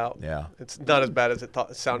decent buyout. Yeah. It's not as bad as it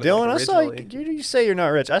sounded Dylan, like I saw originally. you say you're not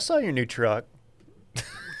rich. I saw your new truck.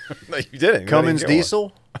 No, you didn't. Cummins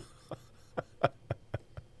diesel.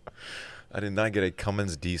 I did not get a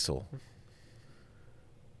Cummins diesel.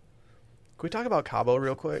 Can we talk about Cabo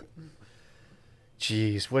real quick?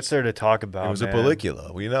 Jeez, what's there to talk about? It was man? a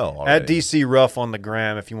Pellicula. We know. At already. DC Rough on the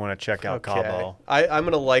gram if you want to check out Cabo. I'm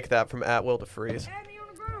gonna like that from at Will DeFreeze.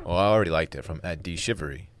 Well, I already liked it from at D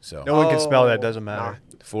Shivery. So No one can spell that. Oh, Doesn't matter.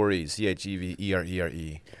 4 E's.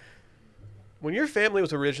 CHEVERERE. When your family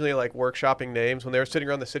was originally like workshopping names, when they were sitting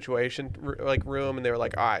around the situation room, and they were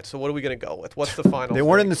like, "All right, so what are we gonna go with? What's the final?" They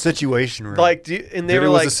weren't thing?" in the situation room. like, and they Dude, were it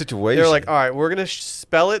was like, a situation. They were like, "All right, we're gonna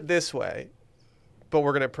spell it this way, but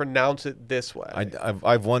we're gonna pronounce it this way."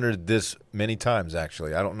 I've wondered this many times,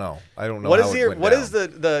 actually. I don't know. What how is it went what down. is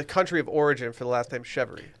the country of origin for the last name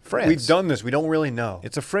Chevry? France? We've done this. We don't really know.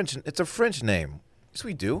 It's a French name. Yes,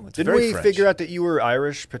 we do. It's Didn't very we French. figure out that you were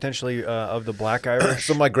Irish, potentially of the Black Irish?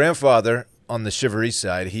 So my grandfather on the Chivalry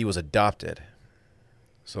side, he was adopted.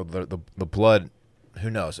 So the blood, who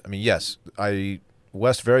knows? I mean, yes,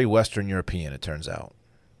 very Western European. It turns out.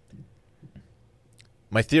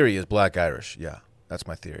 My theory is Black Irish. Yeah, that's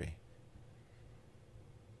my theory.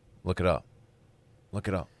 Look it up. Look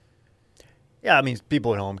it up. Yeah, I mean,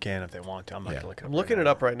 people at home can if they want to. I'm not Yeah. going to look it up. I'm looking it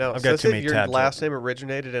up right now. I've It got says too that many your tabs last open. name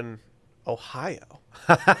originated in Ohio.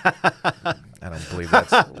 I don't believe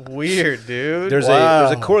that's. Weird, dude. There's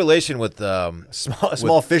Wow. a correlation with A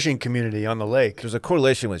small fishing community on the lake. there's a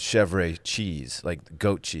correlation with Chevre cheese, like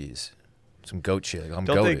goat cheese, some goat cheese. Like, I'm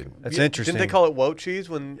Don't they, goated. That's yeah, interesting. Didn't they call it woat cheese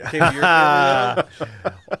when it came to your family?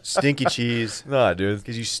 though? Stinky cheese. Nah, dude.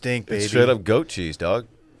 Because you stink, baby. It's straight up goat cheese, dog.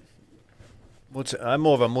 I'm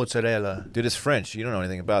more of a mozzarella. Dude, it's French. You don't know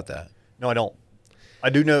anything about that. No, I don't. I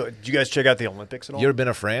do know. Did you guys check out the Olympics at all? You ever been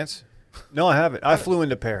to France? No, I haven't. I flew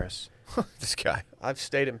into Paris. This guy. I've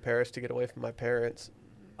stayed in Paris to get away from my parents.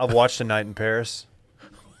 I've watched A Night in Paris.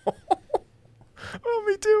 Oh,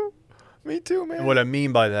 me too. Me too, man. And what I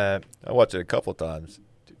mean by that, I watched it a couple times.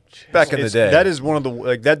 Back in the it's- day. that is one of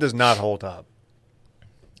the that does not hold up.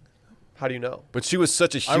 How do you know? But she was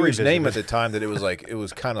such a I huge revisited name it. at the time that it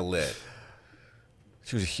was kind of lit.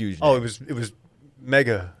 She was a huge Oh, name. it was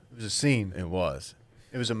mega. It was a scene. It was.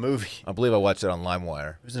 It was a movie. I believe I watched it on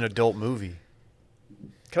LimeWire. It was an adult movie.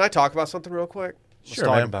 Can I talk about something real quick? Let's Sure,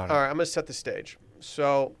 talk man. about it. All right, I'm going to set the stage.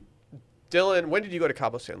 So, Dylan, when did you go to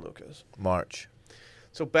Cabo San Lucas? March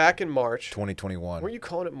So, back in March, 2021. were you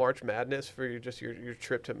calling it March Madness for your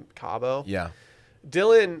trip to Cabo? Yeah.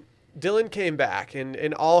 Dylan came back,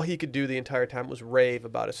 and all he could do the entire time was rave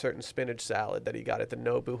about a certain spinach salad that he got at the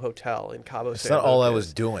Nobu Hotel in Cabo It's San not all I Lucas.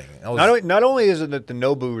 was doing. I was, Not only is it at the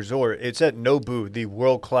Nobu Resort, it's at Nobu, the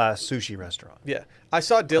world-class sushi restaurant. Yeah. I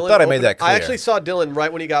saw Dylan. thought I made that I clear. actually saw Dylan right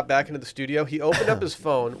when he got back into the studio. He opened up his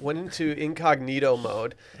phone, went into incognito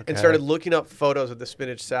mode, and started looking up photos of the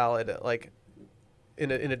spinach salad, like in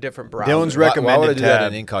a different browser. Dylan's why recommended would I do that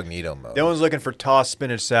tab. in incognito mode? Dylan's looking for tossed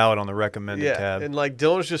spinach salad on the recommended Yeah, tab. and like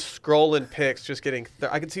Dylan's just scrolling pics, just getting.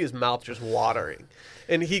 I could see his mouth just watering,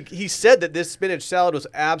 and he said that this spinach salad was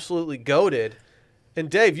absolutely goated. And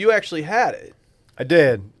Dave, you actually had it. I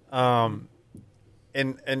did.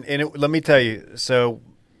 Let me tell you. So,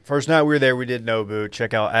 first night we were there, we did Nobu.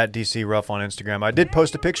 Check out at DC Rough on Instagram. I did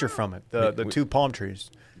post a picture from it. The two palm trees.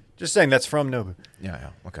 Just saying that's from Nobu. Yeah.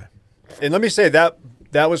 Okay. And let me say that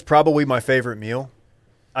was probably my favorite meal.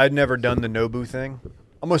 I'd never done the Nobu thing.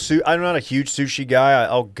 I'm not a huge sushi guy.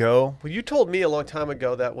 I'll go. Well, you told me a long time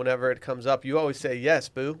ago that whenever it comes up, you always say yes,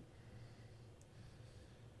 boo.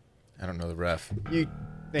 I don't know the ref. You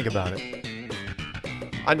think about it.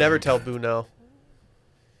 I never tell boo no.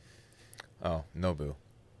 Oh, Nobu.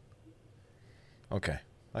 Okay.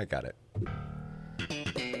 I got it.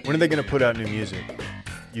 When are they going to put out new music?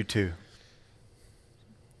 You too.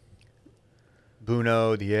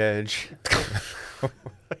 Buno, The Edge. I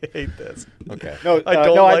hate this. Okay. No, I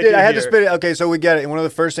don't no, like I did. it I had to here. spin it. Okay, so we get it. And one of the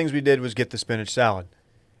first things we did was get the spinach salad,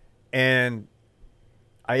 and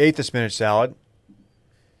I ate the spinach salad.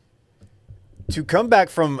 To come back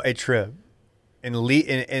from a trip and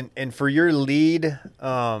for your lead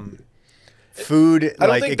food I don't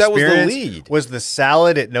like think that was the experience lead. was the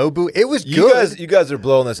salad at Nobu. It was good. You guys are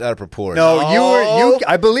blowing this out of proportion. No, you.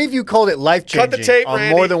 I believe you called it life Cut the changing tape, on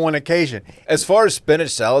Randy. more than one occasion. As far as spinach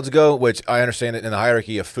salads go, which I understand that in the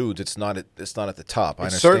hierarchy of foods, it's not at the top. I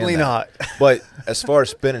It's understand certainly that. not. But as far as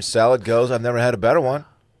spinach salad goes, I've never had a better one.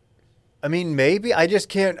 I mean, maybe I just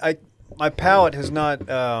can't. My palate has not.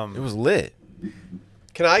 It was lit.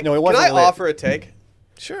 Can I No, it wasn't lit. offer a take?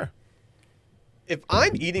 Sure. If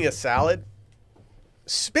I'm eating a salad,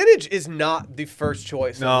 spinach is not the first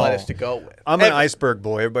choice No. of lettuce to go with. I'm an Ever. iceberg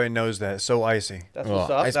boy. Everybody knows that. It's so icy. That's Well,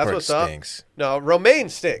 what's up. That's iceberg what's up. stinks. No, romaine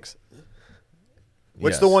stinks.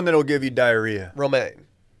 What's Yes. the one that'll give you diarrhea? Romaine.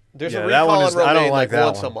 There's Yeah, a that one recall on is- romaine I don't like that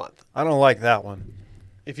once one. a month. I don't like that one.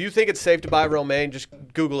 If you think it's safe to buy romaine, just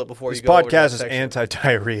Google it before This you go over to that podcast is section.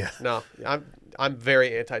 anti-diarrhea. No, I'm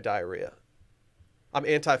very anti-diarrhea. I'm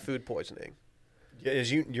anti-food poisoning. Yeah,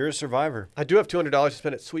 you're a survivor. I do have $200 to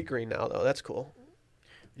spend at Sweet Green now, though. That's cool.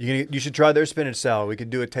 You should try their spinach salad. We could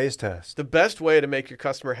do a taste test. The best way to make your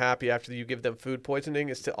customer happy after you give them food poisoning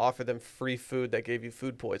is to offer them free food that gave you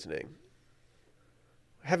food poisoning.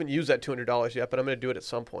 I haven't used that $200 yet, but I'm going to do it at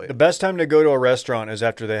some point. The best time to go to a restaurant is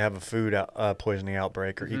after they have a food poisoning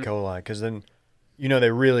outbreak or Mm-hmm. E. coli, because then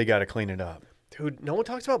they really got to clean it up. Dude, no one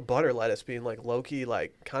talks about butter lettuce being like low-key,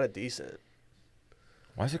 like kind of decent.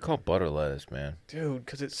 Why is it called butter lettuce, man? Dude,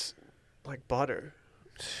 because it's like butter.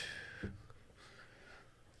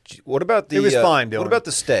 What about the? It was fine, Dylan. What about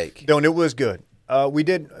the steak? Don't. It was good. We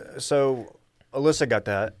did. So Alyssa got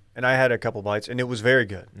that, and I had a couple bites, and it was very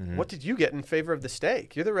good. What did you get in favor of the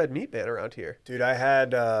steak? You're the red meat man around here. Dude, I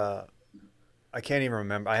had. I can't even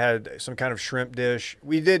remember. I had some kind of shrimp dish.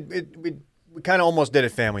 We did. We kind of almost did it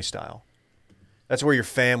family style. That's where your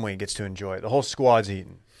family gets to enjoy it. The whole squad's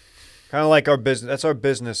eating. Kind of like our business. That's our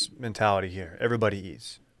business mentality here. Everybody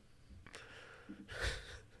eats.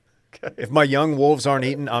 Okay. If my young wolves aren't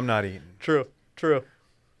eating, I'm not eating. True.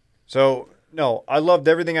 So no, I loved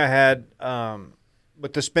everything I had.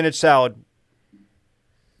 But the spinach salad,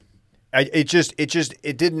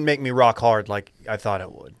 it didn't make me rock hard like I thought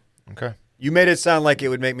it would. Okay. You made it sound like it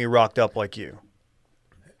would make me rocked up like you.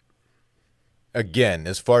 Again,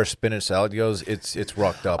 as far as spinach salad goes, it's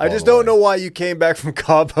rocked up. I just don't know why you came back from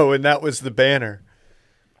Cabo and that was the banner.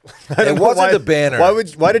 It wasn't the banner.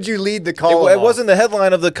 Why did you lead the call? It wasn't the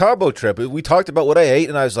headline of the Cabo trip. We talked about what I ate,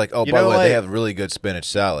 and I was like, "Oh, You by know, the way, like- they have really good spinach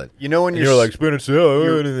salad." You know when And you're you're like spinach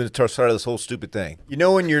salad, and then it started this whole stupid thing. You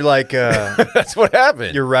know when you're like That's what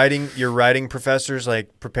happened. your writing professors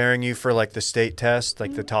like preparing you for like the state test,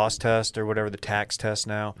 like the TOS test or whatever, the tax test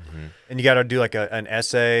now. And you got to do like an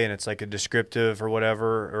essay, and it's like a descriptive or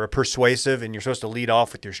whatever, or a persuasive, and you're supposed to lead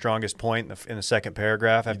off with your strongest point in the second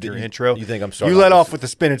paragraph after your intro. You think I'm starting You let off off with the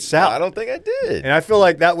spinach salad. I don't think I did. And I feel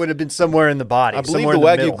like that would have been somewhere in the body. I believe somewhere the in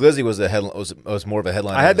Wagyu middle. glizzy was was more of a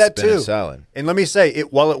headline. I had than that the spinach too. Salad. And let me say,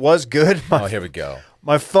 while it was good, Oh, here we go.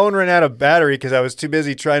 my phone ran out of battery because I was too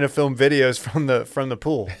busy trying to film videos from the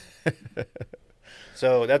pool.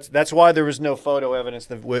 So that's why there was no photo evidence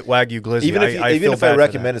of Wagyu glizzy. Even if I feel I bad for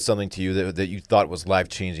recommended something to you that you thought was life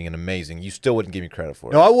changing and amazing, you still wouldn't give me credit for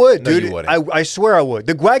it. that. No, I would, No, dude. you wouldn't. I swear I would.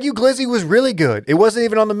 The Wagyu glizzy was really good. It wasn't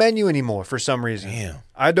even on the menu anymore for some reason. Damn.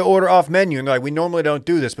 I had to order off menu, and they're like, we normally don't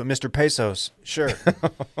do this, but Mr. Pesos, sure.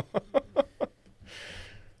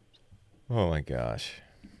 Oh my gosh.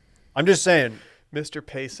 I'm just saying, Mr.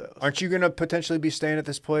 Pesos. aren't you gonna potentially be staying at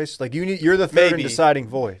this place? Like you're the third and Maybe. deciding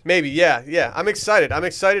voice. Maybe, yeah. I'm excited. I'm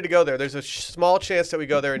excited to go there. There's a small chance that we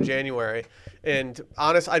go there in January. And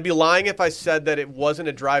honest, I'd be lying if I said that it wasn't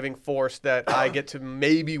a driving force that I get to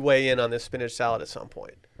maybe weigh in on this spinach salad at some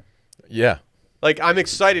point. Yeah. Like I'm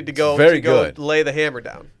excited to go. Very to go good. Lay the hammer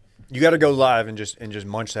down. You got to go live and just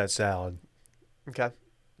munch that salad. Okay.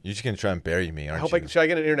 You're just gonna try and bury me, I aren't hope you? should I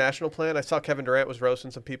get an international plan? I saw Kevin Durant was roasting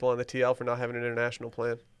some people on the TL for not having an international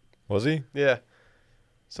plan. Was he? Yeah.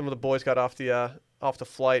 Some of the boys got off the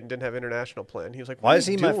flight and didn't have international plan. He was like, Why "What is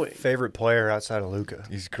are he you my doing?" favorite player outside of Luka?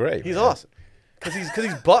 He's great. He's man. awesome. Because he's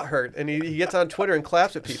butthurt and he gets on Twitter and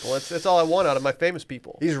claps at people. That's all I want out of my famous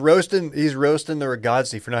people. He's roasting the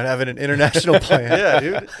Ragazzi for not having an international plan. Yeah,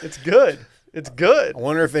 dude. It's good. It's good. I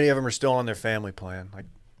wonder if any of them are still on their family plan. Like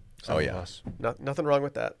some Oh, of yeah. us. Nothing wrong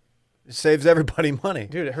with that. It saves everybody money.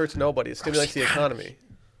 Dude, it hurts nobody. It stimulates the economy.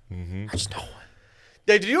 There's no one.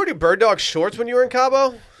 Hey, did you already bird dog shorts when you were in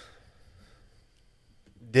Cabo?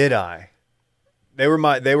 Did I? They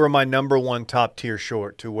were my number one top tier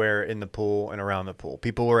short to wear in the pool and around the pool.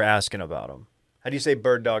 People were asking about them. How do you say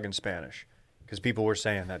bird dog in Spanish? Because people were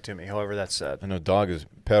saying that to me. However that's said. I know dog is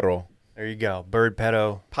perro. There you go. Bird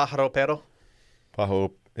pedo. Pájaro pero.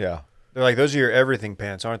 Pajo. Yeah. They're like, those are your everything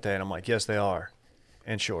pants, aren't they? And I'm like, yes, they are.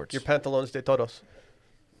 and shorts. Your pantalones de todos.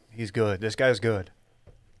 He's good. This guy's good.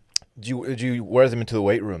 Did you wear them into the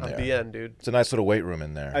weight room I'm there? BN, dude. It's a nice little weight room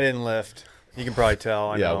in there. I didn't lift. You can probably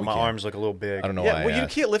tell. I know. My arms look a little big. I don't know Yeah, why. well, I you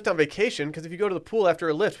asked. can't lift on vacation because if you go to the pool after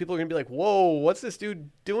a lift, people are gonna be like, "Whoa, what's this dude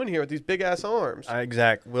doing here with these big ass arms?"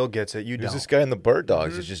 Will gets it. You Who's don't. this guy in the bird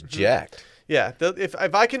dogs? Is just jacked. Yeah,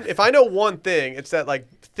 if I know one thing, it's that like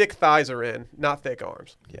thick thighs are in, not thick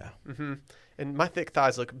arms. Yeah. And my thick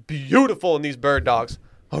thighs look beautiful in these bird dogs.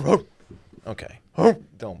 Okay.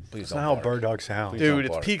 Don't please. That's don't not how bark. bird dogs sound. Please Dude, don't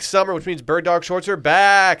it's bark. peak summer, which means bird dog shorts are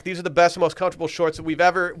back. These are the best and most comfortable shorts that we've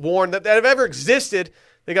ever worn, that have ever existed.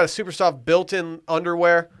 They got a super soft built-in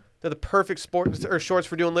underwear. They're the perfect shorts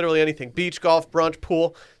for doing literally anything. Beach, golf, brunch,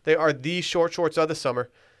 pool. They are the shorts of the summer.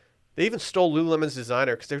 They even stole Lululemon's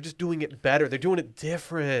designer because they're just doing it better. They're doing it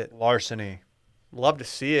different. Larceny. Love to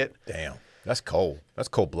see it. Damn. That's cold. That's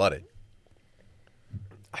cold-blooded.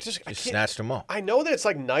 I can't, Snatched them up. I know that it's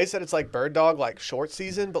like nice that it's like bird dog like short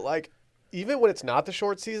season, but like even when it's not the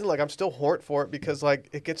short season, like I'm still horned for it because like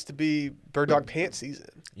it gets to be bird dog pants season.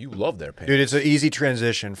 You love their pants. Dude, it's an easy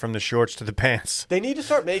transition from the shorts to the pants. They need to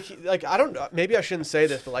start making like I don't know, maybe I shouldn't say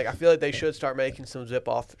this, but like I feel like they should start making some zip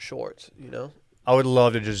off shorts, you know? I would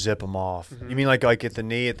love to just zip them off. You mean like at the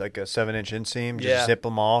knee at like a 7-inch inseam? Just Yeah. zip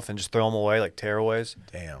them off and just throw them away like tearaways?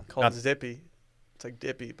 Damn. Called zippy. It's like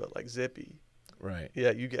dippy, but like zippy. Right. Yeah,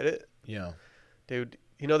 you get it? Yeah. Dude,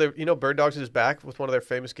 you know Bird Dogs is back with one of their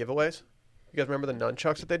famous giveaways? You guys remember the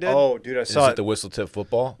nunchucks that they did? Oh, dude, I Is saw it it. the whistle tip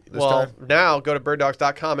football this Well, time? now go to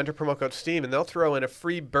birddogs.com, enter promo code STEAM, and they'll throw in a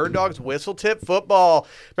free Bird Dogs whistle tip football.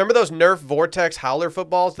 Remember those Nerf Vortex Howler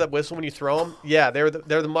footballs that whistle when you throw them? Yeah, they're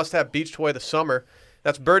the must-have beach toy of the summer.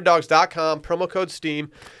 That's birddogs.com, promo code STEAM,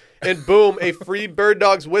 and boom, a free Bird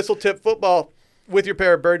Dogs whistle tip football with your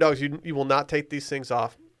pair of Bird Dogs. You will not take these things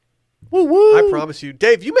off. Woo woo. I promise you.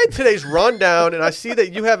 Dave, you made today's rundown, and I see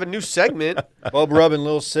that you have a new segment. Bub rubbing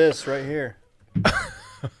little sis right here.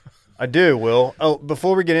 I do, Will. Oh,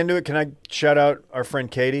 before we get into it, can I shout out our friend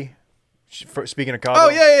Katie? Speaking of Cabo. Oh,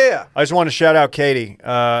 yeah. I just want to shout out Katie.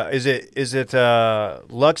 Is it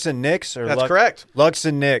Lux and Nix or That's correct. Lux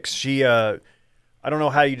and Nix. She I don't know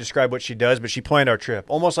how you describe what she does, but she planned our trip.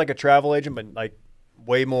 Almost like a travel agent, but like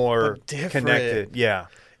way more But different. connected. Yeah.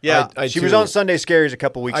 Yeah, She was on Sunday Scaries a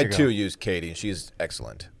couple weeks I ago. too use Katie, and she's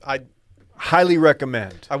excellent. I Highly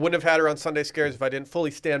recommend. wouldn't have had her on Sunday Scares if I didn't fully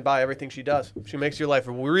stand by everything she does. She makes your life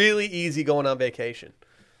really easy going on vacation.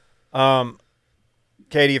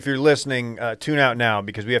 Katie, if you're listening, tune out now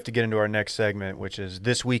because we have to get into our next segment, which is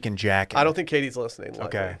This Week in Jackin'. I don't think Katie's listening. Likely.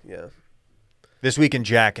 Okay. Yeah. This Week in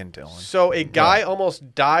Jackin', Dylan. So a guy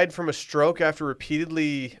almost died from a stroke after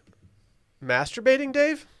repeatedly masturbating,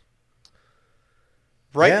 Dave?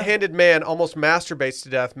 Right-handed man almost masturbates to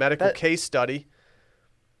death. Medical case study.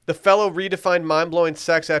 The fellow redefined mind-blowing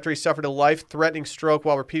sex after he suffered a life-threatening stroke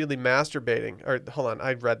while repeatedly masturbating. Or hold on,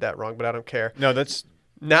 I read that wrong, but I don't care. No, that's...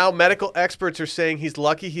 Now medical experts are saying he's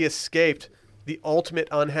lucky he escaped the ultimate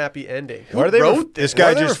unhappy ending. Why are they wrote this this? guy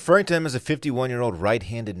Why are they just- referring to him as a 51-year-old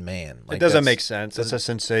right-handed man? It doesn't make sense. That's a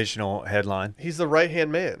sensational headline. He's the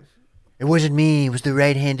right-hand man. It wasn't me. It was the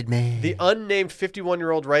right-handed man. The unnamed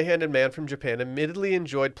 51-year-old right-handed man from Japan admittedly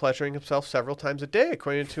enjoyed pleasuring himself several times a day,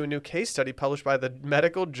 according to a new case study published by the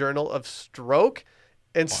Medical Journal of Stroke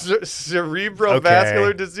and Cerebrovascular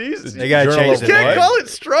Okay. Disease. They got to Journal change of the You can't name. call it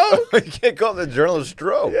stroke. You can't call it the Journal of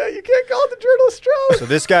Stroke. Yeah, you can't call it the Journal of Stroke. So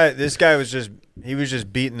this guy was just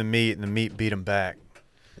beating the meat, and the meat beat him back.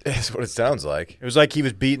 That's what it sounds like. It was like he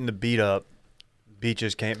was beating the beat up. Beat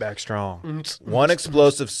just came back strong. One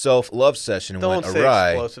explosive self-love session Don't went say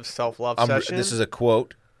awry. explosive self-love session. This is a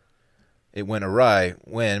quote. It went awry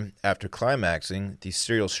when, after climaxing, the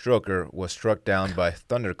serial stroker was struck down by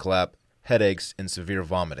thunderclap, headaches, and severe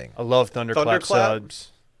vomiting. I love thunderclap Thunderclap?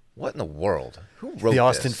 subs. What in the world? Who wrote The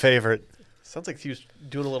Austin this? favorite. Sounds like he was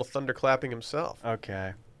doing a little thunderclapping himself.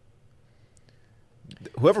 Okay.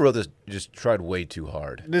 Whoever wrote this just tried way too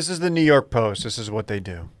hard. This is the New York Post. This is what they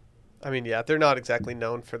do. I mean, yeah, they're not exactly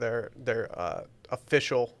known for their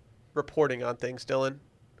official reporting on things, Dylan.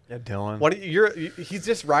 Yeah, Dylan. He's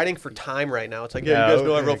just writing for Time right now. It's like, yeah, you guys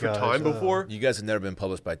know I wrote for Time before? You guys have never been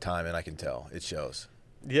published by Time, and I can tell. It shows.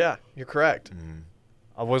 Yeah, you're correct.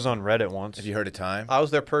 I was on Reddit once. Have you heard of Time? I was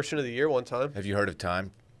their Person of the Year one time. Have you heard of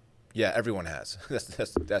Time? Yeah, everyone has.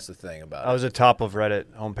 That's the thing about I it. was at top of Reddit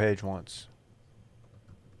homepage once.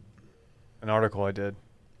 An article I did.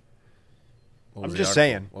 What was I'm the just article?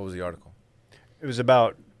 saying. What was the article? It was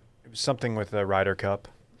something with the Ryder Cup.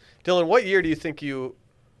 Dylan, what year do you think you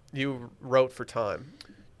wrote for Time?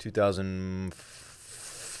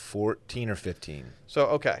 2014 or 15. So,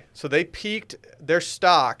 okay. So they peaked their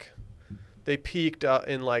stock They peaked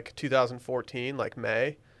in like 2014, like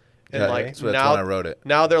May. And Yeah, like so that's now, when I wrote it.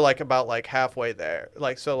 now they're like about like halfway there.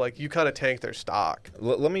 Like so, like you kind of tank their stock.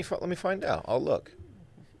 Let me find out. I'll look.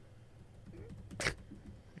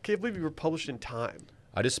 I can't believe you were published in Time.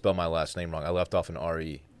 I just spelled my last name wrong. I left off an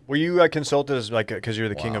R-E. Were you consulted as like because you're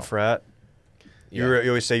the king of frat? Yeah. You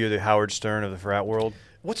always say you're the Howard Stern of the frat world.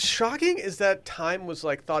 What's shocking is that Time was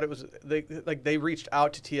like thought it was they reached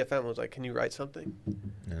out to TFM and was like, "Can you write something?"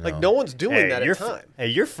 Like no one's doing that at Time. Hey,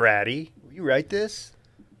 you're fratty. Will you write this?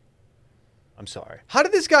 I'm sorry. How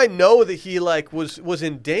did this guy know that he like was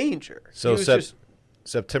in danger? So He was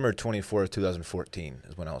September 24th, 2014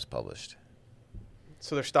 is when I was published.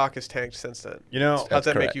 so their stock has tanked since then. You know, How's That's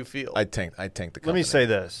that make correct. you feel? I tanked the company. let me say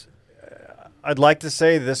this. I'd like to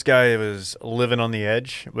say this guy was living on the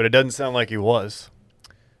edge, but it doesn't sound like he was.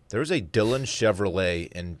 There was a Dylan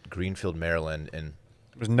Chevrolet in Greenfield, Maryland, and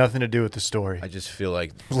It was nothing to do with the story. I just feel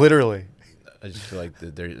like Literally.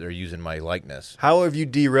 they're using my likeness. How have you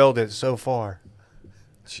derailed it so far?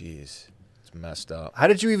 Jeez, it's messed up. How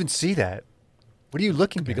did you even see that? What are you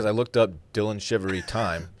looking Because I looked up Dylan Chevrolet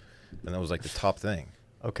Time, and that was like the top thing.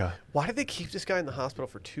 Okay. Why did they keep this guy in the hospital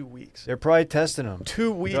for 2 weeks? They're probably testing him.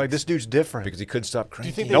 2 weeks. They're like, this dude's different. Because he couldn't stop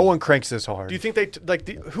cranking. think No one cranks this hard. Do you think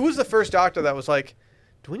who was the first doctor that was like,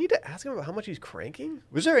 do we need to ask him about how much he's cranking?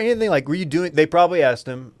 Was there anything like, were you doing, they probably asked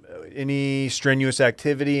him, any strenuous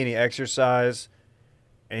activity, any exercise?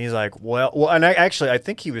 And he's like, well, and I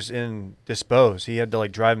think he was indisposed. He had to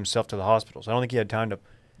like drive himself to the hospital. So I don't think he had time to,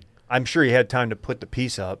 I'm sure he had time to put the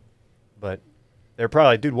piece up, but they're probably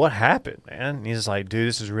like, dude, what happened, man? And he's just like, dude,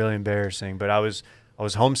 this is really embarrassing. But I was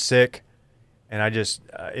homesick, and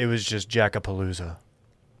it was just Jackapalooza.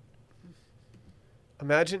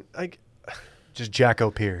 Imagine like Just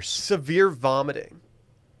Jacko Pierce. severe vomiting.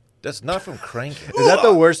 That's not from cranking. Is that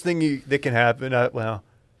the worst thing that can happen? Well,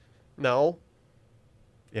 No,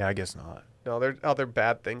 yeah, I guess not. no, there are other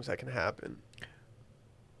bad things that can happen.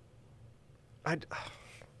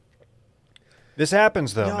 This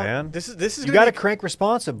happens though, Yo, man. This is You gonna got to be- crank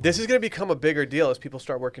responsibly. This is going to become a bigger deal as people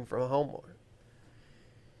start working from home more.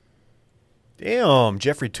 Damn,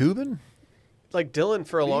 Jeffrey Toobin? Like Dylan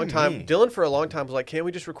for a long time. Dylan for a long time was like, "Can't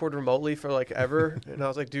we just record remotely for like ever?" And I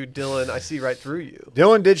was like, "Dude, Dylan, I see right through you."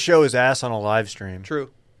 Dylan did show his ass on a live stream.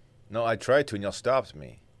 True, No, I tried to, and y'all stopped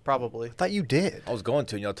me. probably. I thought you did. I was going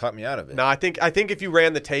to, and y'all talked me out of it. No, I think if you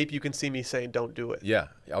ran the tape, you can see me saying, "Don't do it." Yeah,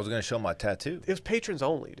 I was going to show my tattoo. It was patrons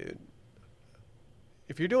only, dude.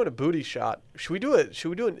 If you're doing a booty shot, should we do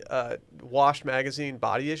a Washed magazine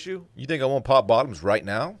body issue? You think I won't pop bottoms right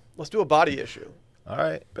now? Let's do a body issue. All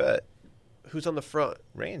right, bet. Who's on the front?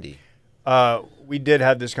 Randy. We did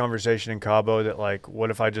have this conversation in Cabo that like,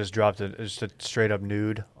 what if I just dropped just a straight up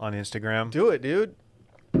nude on Instagram? Do it, dude.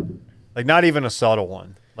 Like not even a subtle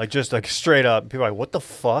one. Like just like straight up. People are like, what the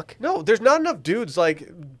fuck? No, there's not enough dudes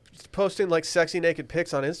like posting like sexy naked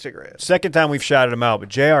pics on Instagram. Second time we've shouted him out, but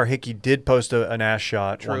J.R. Hickey did post an ass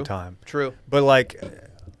shot True. one time. True. But like,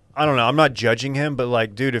 I don't know. I'm not judging him, but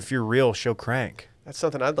like, dude, if you're real, show crank. That's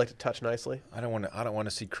something I'd like to touch nicely. I don't want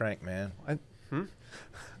to see crank, man. Hmm?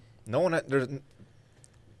 No one. There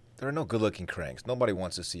are no good-looking cranks. Nobody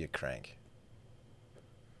wants to see a crank.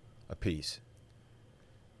 A piece.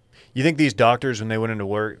 You think these doctors, when they went into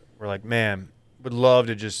work, were like, man, would love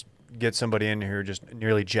to just get somebody in here who just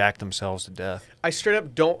nearly jacked themselves to death? I straight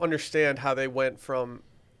up don't understand how they went from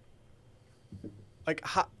like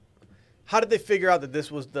how did they figure out that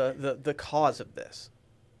this was the cause of this?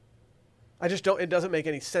 I just don't. It doesn't make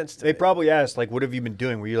any sense to me. They probably asked, like, what have you been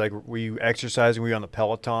doing? Were you exercising? Were you on the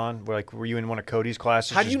Peloton? Were you in one of Cody's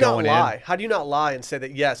classes? How do you just not going lie? in? How do you not lie and say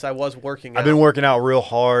that yes, I was working out? I've been working out real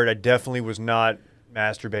hard. I definitely was not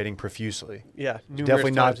masturbating profusely. Yeah, numerous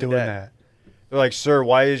Definitely not times a doing day. that. They're like, sir,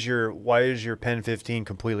 why is your Pen 15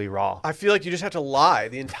 completely raw? I feel like you just have to lie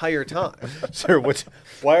the entire time. Sir,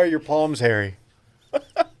 why are your palms hairy?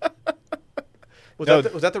 Was No.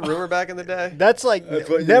 that the rumor back in the day? That's like That's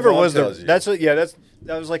what your never mom was the. tells you.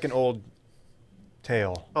 That was like an old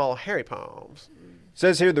tale. Oh, hairy palms.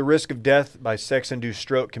 Says here the risk of death by sex-induced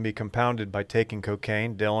stroke can be compounded by taking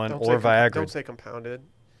cocaine, Dylan, Don't or say Viagra Don't say compounded.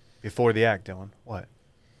 before the act, Dylan. What?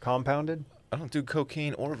 Compounded? I don't do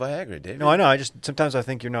cocaine or Viagra, David. No, I know. Sometimes I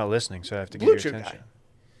think you're not listening, so I have to get Blue your Chew attention. guy.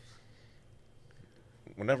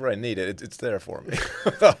 Whenever I need it, it's there for me.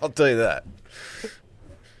 I'll tell you that.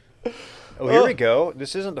 Oh, here we go.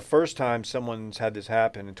 This isn't the first time someone's had this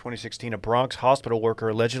happen. In 2016, a Bronx hospital worker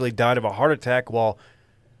allegedly died of a heart attack while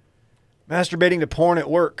masturbating to porn at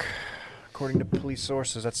work. according to police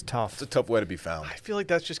sources. That's tough. It's a tough way to be found. I feel like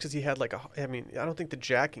that's just because he had like I mean, I don't think the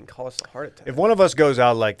jacking caused a heart attack. If one of us goes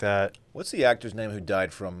out like that, What's the actor's name who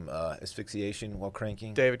died from asphyxiation while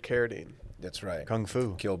cranking? David Carradine. That's right. Kung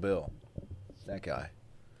Fu. Kill Bill. That guy.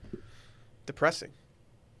 Depressing.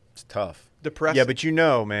 It's tough. Depressing. Yeah,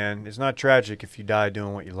 but man, it's not tragic if you die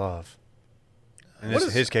doing what you love. In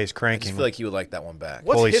his case, I just cranking. feel like he would like that one back.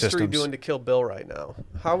 What's Pulley history systems. doing to Kill Bill right now?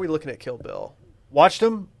 How are we looking at Kill Bill? Watched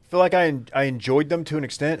them. Feel like I enjoyed them to an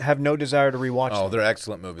extent. Have no desire to rewatch Oh, them. they're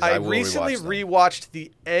excellent movies. I will recently rewatch them. rewatched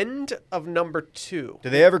the end of number 2. Did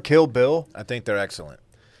they ever kill Bill? I think they're excellent.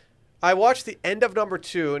 I watched the end of number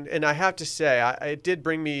 2, and I have to say, it did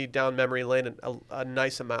bring me down memory lane a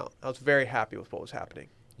nice amount. I was very happy with what was happening.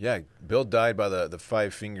 Yeah, Bill died by the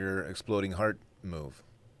 5-finger exploding heart move.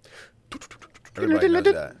 Everybody knows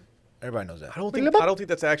that. Everybody knows that. I don't think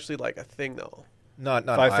that's actually like a thing though. Not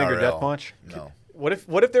 5-finger IRL. death punch? No. What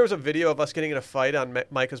if there was a video of us getting in a fight on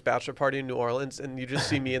Micah's bachelor party in New Orleans, and you just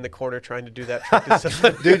see me in the corner trying to do that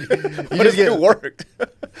trick? Dude, But it worked.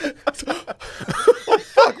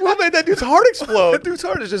 Fuck! What made that dude's heart explode? That dude's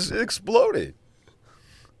heart is just exploded.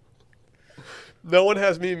 No one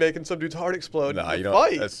has me making some dude's heart explode. Nah, in you a don't.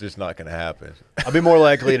 fight. That's just not going to happen. I'll be more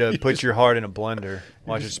likely to put your heart in a blender,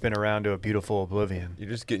 watch it spin around to a beautiful oblivion. You're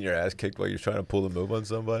just getting your ass kicked while you're trying to pull the move on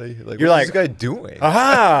somebody. Like, You're what's like, this guy doing?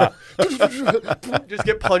 Aha! Just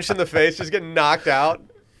get punched in the face. Just get knocked out.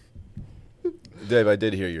 Dave, I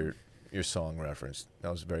did hear your song reference. That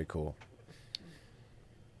was very cool.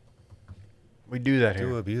 We do that here.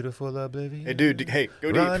 To a beautiful oblivion. Hey, dude. Hey,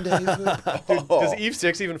 go deep. Rendezvous. Does Eve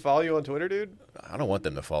 6 even follow you on Twitter, dude? I don't want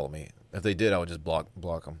them to follow me. If they did, I would just block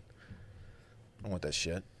them. I don't want that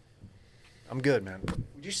shit. I'm good, man.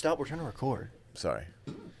 Would you stop? We're trying to record. Sorry.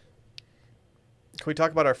 Can we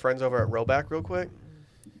talk about our friends over at Roback real quick?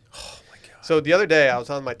 Oh my god. So the other day, I was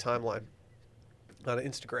on my timeline on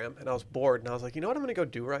Instagram, and I was bored, and I was like, you know what I'm going to go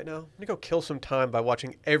do right now? I'm going to go kill some time by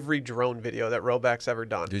watching every drone video that Roback's ever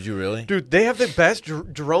done. Did you really? Dude, they have the best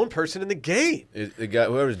drone person in the game. The guy,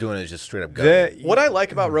 whoever's doing it is just straight up gunning. What I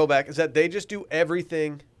like about Roback is that they just do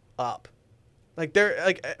everything up. Like they're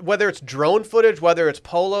like whether it's drone footage, whether it's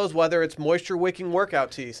polos, whether it's moisture wicking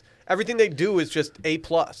workout tees, everything they do is just A+.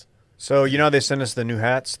 So, you know how they sent us the new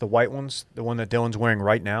hats, the white ones, the one that Dylan's wearing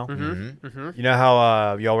right now? Mm-hmm. You know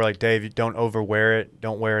how y'all were like, Dave, you don't overwear it.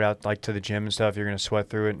 Don't wear it out like to the gym and stuff. You're going to sweat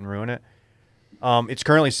through it and ruin it. It's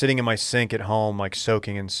currently sitting in my sink at home, like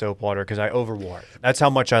soaking in soap water because I overwore it. That's how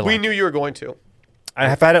much I like We it. knew you were going to. I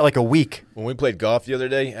have had it like a week. When we played golf the other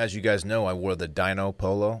day, as you guys know, I wore the Dino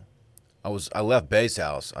Polo. I left base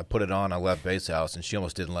house. I put it on. I left base house, and she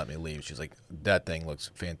almost didn't let me leave. She's like, "That thing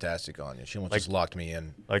looks fantastic on you." She almost just locked me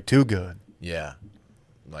in. Like, too good. Yeah,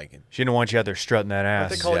 like it. She didn't want you out there strutting that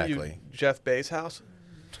Aren't ass. they calling Exactly. you Jeff Bezos?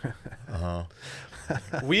 Uh-huh.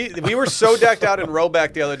 We were so decked out in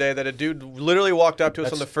Roback the other day that a dude literally walked up to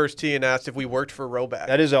us on the first tee and asked if we worked for Roback.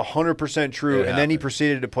 That is 100% true. It And then he happened.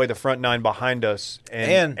 proceeded to play the front nine behind us.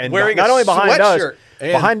 And wearing not a only behind sweatshirt.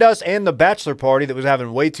 And- behind us and the bachelor party that was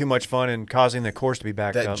having way too much fun and causing the course to be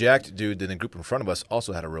backed That up. jacked dude in the group in front of us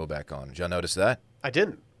also had a Roback on. Did y'all notice that? I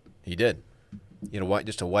didn't. He did. He had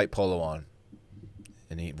just a white polo on,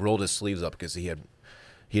 and he rolled his sleeves up because he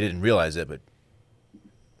didn't realize it, but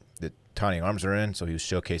the tiny arms are in, so he was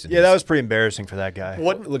showcasing. Yeah, that was pretty embarrassing for that guy.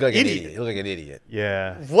 What looked like an idiot. idiot. He looked like an idiot.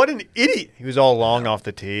 Yeah. What an idiot. He was all long off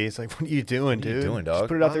the tee. It's like, what are you doing, What are you dude? doing, Just dog?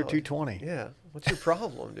 put it out there Wow. 220. Yeah. What's your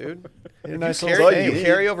problem, dude? Hit a You nice carry, little you fade.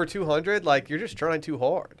 carry over 200, like you're just trying too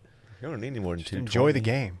hard. You don't need any more than Just 220. enjoy the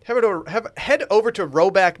game. Head over to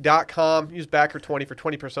Roback.com. Use Backer20 for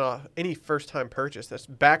 20% off any first-time purchase. That's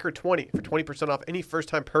Backer20 for 20% off any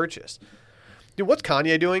first-time purchase. Dude, what's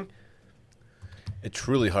Kanye doing? It's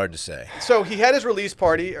really hard to say. So he had his release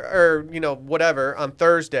party, or whatever, on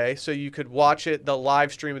Thursday, so you could watch it, the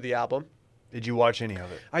live stream of the album. Did you watch any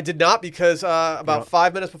of it? I did not because about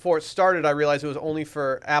 5 minutes before it started, I realized it was only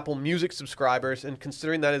for Apple Music subscribers, and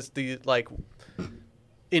considering that is the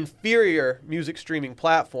inferior music streaming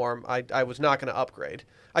platform, I was not going to upgrade.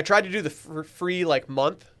 I tried to do the free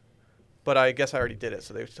month, but I guess I already did it,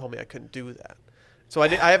 so they told me I couldn't do that. So I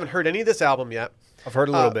haven't heard any of this album yet. I've heard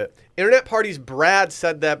a little bit. Internet Party's Brad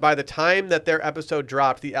said that by the time that their episode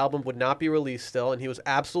dropped, the album would not be released still, and he was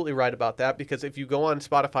absolutely right about that because if you go on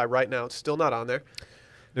Spotify right now, it's still not on there.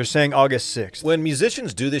 They're saying August 6th. When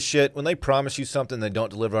musicians do this shit, when they promise you something, they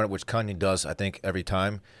don't deliver on it, which Kanye does, I think, every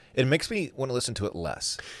time, it makes me want to listen to it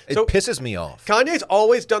less. It pisses me off. Kanye's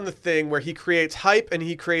always done the thing where he creates hype and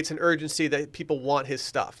he creates an urgency that people want his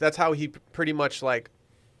stuff. That's how he pretty much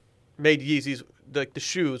made Yeezys, the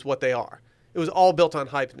shoes, what they are. It was all built on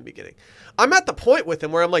hype in the beginning. I'm at the point with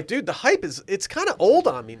him where I'm like, dude, the hype it's kind of old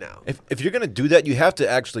on me now. If you're going to do that, you have to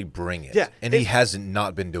actually bring it. Yeah. And he hasn't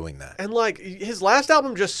not been doing that. And like his last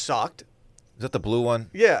album just sucked. Is that the blue one?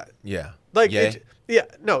 Yeah. Yeah. Like, Yay?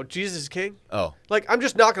 no, Jesus is King. Oh. Like, I'm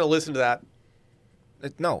just not going to listen to that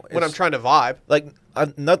No. when I'm trying to vibe. Like, I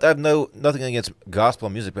have nothing against gospel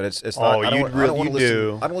music, but it's not. Oh, I don't, you I don't really wanna do.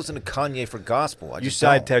 listen, I don't listen to Kanye for gospel. You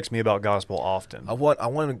side text me about gospel often. I want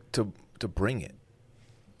him to bring it.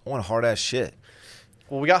 I want hard ass shit.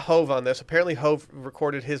 Well, we got Hove on this. Apparently, Hove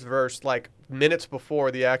recorded his verse like minutes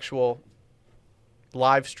before the actual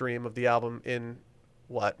live stream of the album in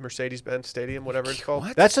Mercedes-Benz Stadium, whatever it's called.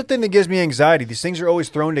 What? That's the thing that gives me anxiety. These things are always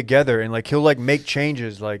thrown together, and like he'll like make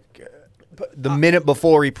changes like the minute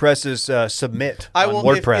before he presses submit on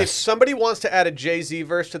WordPress. If somebody wants to add a Jay-Z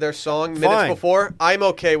verse to their song minutes Fine. before, I'm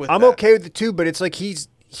okay with that. I'm okay with it too, but it's like he's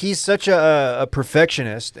such a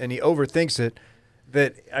perfectionist and he overthinks it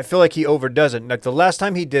that I feel like he overdoes it. Like the last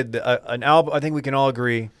time he did an album, I think we can all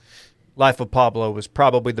agree, Life of Pablo was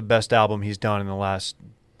probably the best album he's done in the last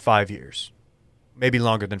 5 years. Maybe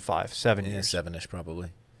longer than 5, 7 years. 7-ish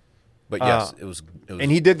probably. But yes, it was. And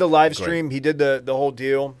he did the live great. stream. He did the whole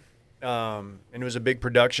deal. And it was a big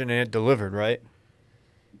production, and it delivered, right?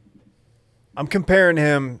 I'm comparing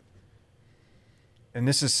him, and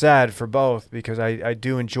this is sad for both because I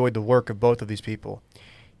do enjoy the work of both of these people.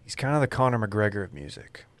 He's kind of the Conor McGregor of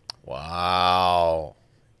music. Wow.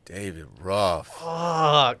 David Ruff.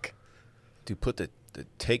 Fuck. Dude, put the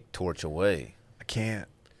take torch away. I can't.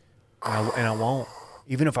 And I won't.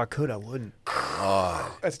 Even if I could, I wouldn't.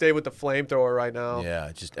 God. I stay with the flamethrower right now.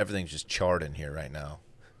 Yeah, just everything's just charred in here right now.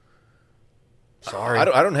 Sorry.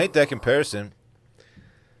 I don't hate that comparison.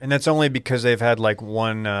 And that's only because they've had like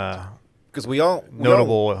one Because we all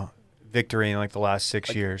notable victory in like the last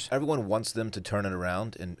 6 years. Everyone wants them to turn it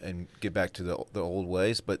around and get back to the old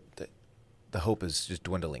ways, but the hope is just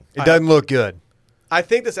dwindling. It doesn't look good. I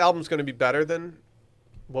think this album's going to be better than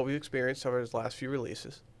what we've experienced over his last few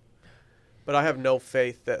releases. But I have no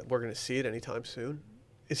faith that we're going to see it anytime soon.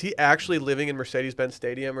 Is he actually living in Mercedes-Benz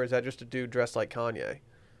Stadium, or is that just a dude dressed like Kanye?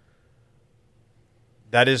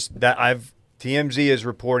 TMZ is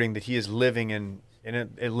reporting that he is living in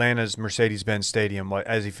Atlanta's Mercedes-Benz Stadium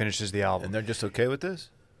as he finishes the album. And they're just okay with this?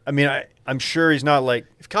 I mean, I'm sure he's not like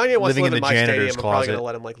If Kanye wants to living live in in the my stadium, janitor's I'm probably going closet. to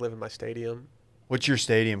let him live in my stadium. What's your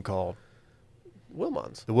stadium called?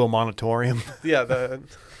 Wilmon's. The Wilmonatorium. Yeah, the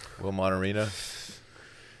Wilmot Arena.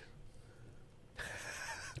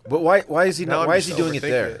 But why is he Now not? I'm Why is just he doing it overthinking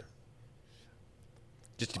there? it.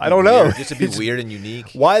 Just to be I don't know. weird, just to be It's- weird and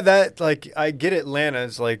unique. Why that? Like, I get Atlanta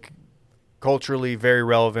is like culturally very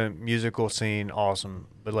relevant, musical scene, awesome.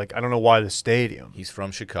 But like, I don't know why the stadium. He's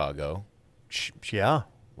from Chicago. Yeah.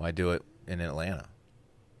 Why do it in Atlanta?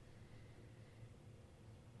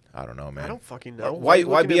 I don't know, man. I don't fucking know. Why are you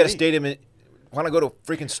be looking at a me? stadium? Why not go to a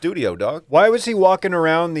freaking studio, dog? Why was he walking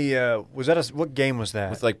around what game was that?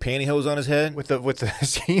 With like pantyhose on his head? with the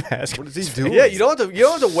ski mask. What is he doing? Yeah, you don't have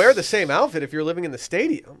to wear the same outfit if you're living in the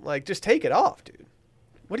stadium. Like, just take it off, dude.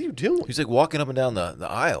 What are you doing? He's like walking up and down the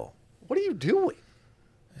aisle. What are you doing?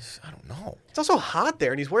 I don't know. It's also hot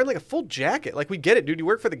there, and he's wearing like a full jacket. Like, we get it, dude. You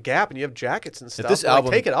work for the Gap, and you have jackets and stuff. If this Like,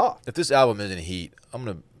 album, take it off. If this album isn't heat, I'm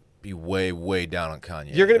gonna be way, way down on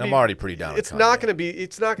Kanye. You're gonna And be. I'm already pretty down. It's on Kanye. not gonna be.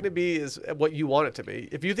 It's not gonna be as what you want it to be.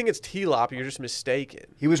 If you think it's T-Lop, you're just mistaken.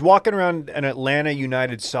 He was walking around an Atlanta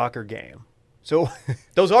United soccer game. So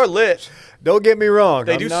Those are lit. don't get me wrong.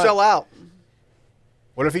 They I'm do not- sell out.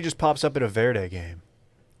 What if he just pops up at a Verde game?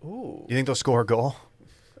 Ooh. You think they'll score a goal?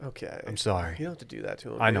 Okay. I'm sorry. You don't have to do that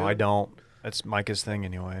to him. I know, dude. I don't. That's Micah's thing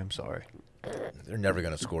anyway. I'm sorry. They're never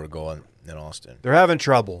gonna score a goal in Austin. They're having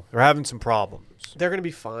trouble. They're having some problems. They're gonna be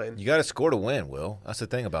fine. You got to score to win, Will. That's the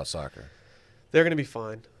thing about soccer. They're gonna be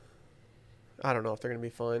fine. I don't know if they're gonna be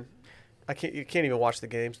fine. You can't even watch the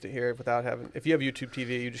games to hear it without having. If you have YouTube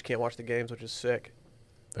TV, you just can't watch the games, which is sick.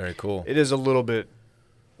 Very cool. It is a little bit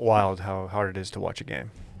wild how hard it is to watch a game.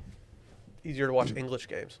 Easier to watch English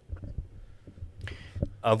games.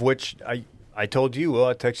 Of which I told you, well,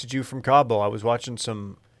 I texted you from Cabo. I was watching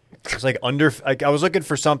some. It's like I was looking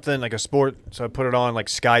for something like a sport, so I put it on like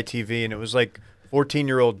Sky TV, and it was like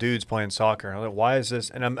 14-year-old dudes playing soccer. And I was like, why is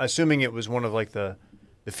this? And I'm assuming it was one of like the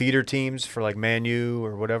feeder teams for like Man U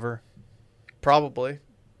or whatever. Probably.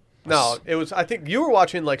 No, it was. I think you were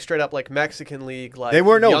watching like straight up like Mexican league. Like They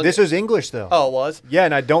weren't. No, young- this was English though. Oh, it was. Yeah,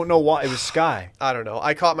 and I don't know why. It was Sky. I don't know.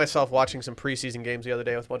 I caught myself watching some preseason games the other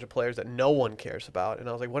day with a bunch of players that no one cares about, and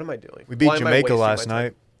I was like, "What am I doing?" We beat Why am I Jamaica wasting last my time?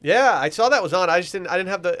 night. Yeah, I saw that was on. I didn't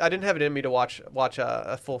have it in me to watch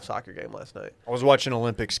a full soccer game last night. I was watching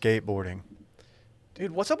Olympic skateboarding.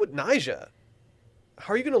 Dude, what's up with Nyjah?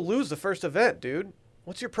 How are you going to lose the first event, dude?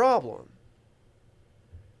 What's your problem?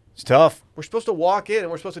 It's tough. We're supposed to walk in and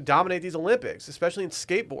we're supposed to dominate these Olympics, especially in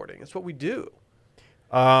skateboarding. That's what we do.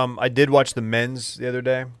 I did watch the men's the other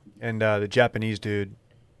day, and the Japanese dude,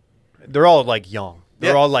 they're all like young.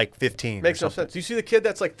 They're all like 15. Makes no sense. Do you see the kid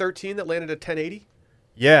that's like 13 that landed at 1080?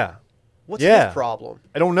 Yeah. What's his problem?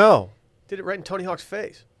 I don't know. Did it right in Tony Hawk's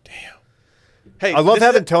face. Damn. Hey, I love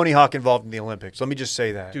having Tony Hawk involved in the Olympics. Let me just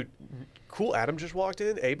say that. Dude, cool. Adam just walked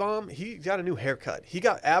in. A-Bomb. He got a new haircut. He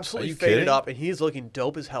got absolutely you faded kidding? up, and he's looking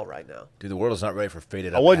dope as hell right now. Dude, the world is not ready for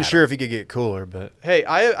faded up. I wasn't Adam. sure if he could get cooler, but Hey,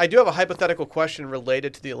 I do have a hypothetical question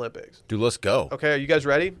related to the Olympics. Dude, let's go. Okay, are you guys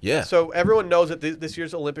ready? Yeah. So everyone knows that this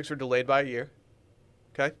year's Olympics are delayed by a year.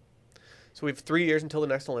 Okay? So we have 3 years until the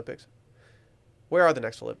next Olympics. Where are the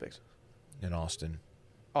next Olympics? In Austin.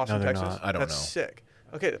 Austin, No, they're Texas? not. I don't That's know. sick.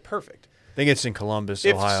 Okay, perfect. I think it's in Columbus,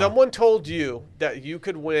 If Ohio. someone told you that you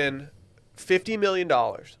could win $50 million,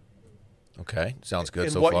 Okay, sounds good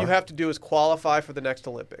and so what far. you have to do is qualify for the next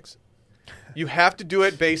Olympics. You have to do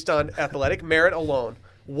it based on athletic merit alone.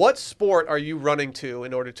 What sport are you running to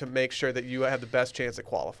in order to make sure that you have the best chance at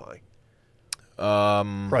qualifying?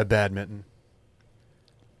 Probably badminton.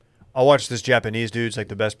 I watched this Japanese dude's like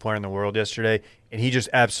the best player in the world yesterday, and he just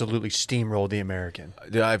absolutely steamrolled the American.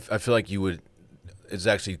 Yeah, I feel like you would. It's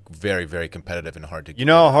actually very, very competitive and hard to. You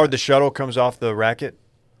know how hard the shuttle comes off the racket?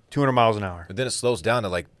 200 miles an hour. But then it slows down to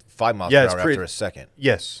like 5 miles Yeah, per it's hour pretty- after a second.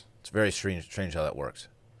 Yes. It's very strange how that works.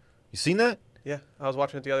 You seen that? Yeah, I was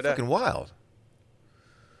watching it the other day. Fucking wild.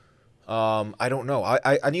 I don't know.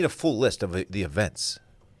 I need a full list of the events.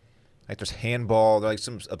 Like there's handball, like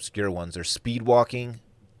some obscure ones. There's speed walking.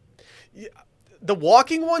 The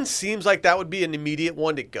walking one seems like that would be an immediate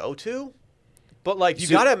one to go to. But, like, you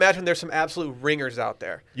See- got to imagine there's some absolute ringers out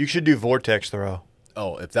there. You should do vortex throw.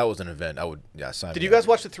 Oh, if that was an event, I would. Yeah, sign. Did me you guys up.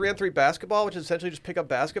 watch the 3-on-3 basketball, which is essentially just pick up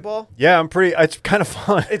basketball? Yeah, it's kind of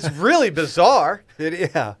fun. It's really bizarre.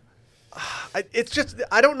 Yeah. It's just,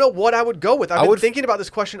 I don't know what I would go with. I've been would- thinking about this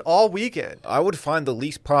question all weekend. I would find the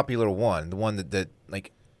least popular one, the one that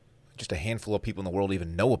like just a handful of people in the world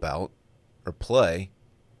even know about or play,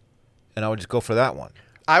 and I would just go for that one.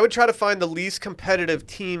 I would try to find the least competitive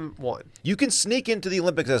team one. You can sneak into the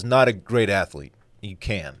Olympics as not a great athlete. You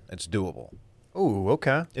can. It's doable. Ooh,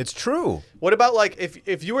 okay. It's true. What about, like,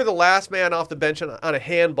 if you were the last man off the bench on a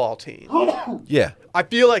handball team? Yeah. I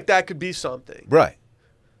feel like that could be something. Right.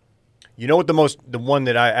 You know what the one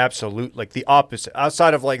that I absolute, like the opposite,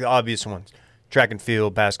 outside of like the obvious ones, track and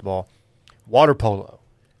field, basketball, water polo.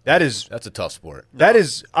 That's a tough sport. That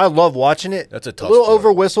is, I love watching it. That's a tough little sport.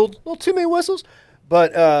 over whistled, a little too many whistles,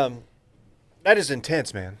 but that is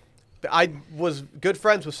intense, man. I was good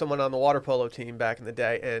friends with someone on the water polo team back in the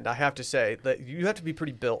day, and I have to say that you have to be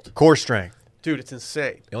pretty built. Core strength. Dude, it's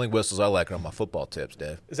insane. The only whistles I like are on my football tips,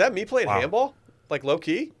 Dave. Is that me playing Wow. handball? Like,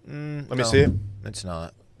 low-key? Let me see it. It's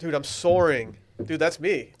not. Dude, I'm soaring. Dude, that's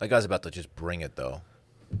me. That guy's about to just bring it, though.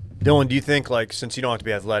 Dylan, do you think, like, since you don't have to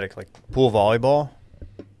be athletic, like pool volleyball?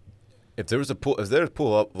 If there was pool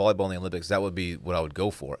volleyball in the Olympics, that would be what I would go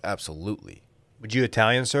for. Absolutely. Would you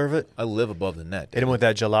Italian serve it? I live above the net. Hit him with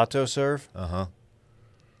that gelato serve? Uh-huh.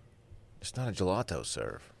 It's not a gelato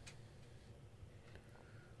serve.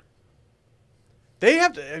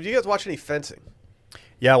 Have you guys watched any fencing?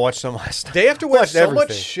 Yeah, I watched some last night. They have to wear Watched so much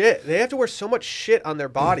everything. shit. They have to wear so much shit on their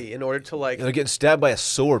body in order to, like... They're getting stabbed by a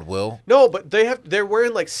sword, Will. No, but they're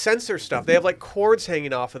wearing, like, sensor stuff. They have, like, cords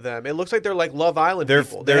hanging off of them. It looks like they're, like, Love Island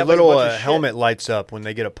people. They Their have, like, a little bunch of shit. helmet lights up when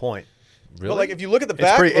they get a point. Really? But, like, if you look at the It's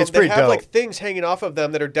back pretty- of it's them, they pretty have, like, dope. things hanging off of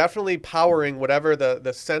them that are definitely powering whatever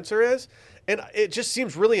the sensor is. And it just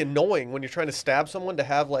seems really annoying when you're trying to stab someone to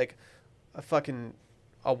have, like,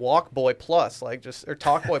 a Walk Boy Plus, like, just, or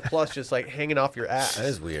Talk Boy Plus just, like, hanging off your ass. That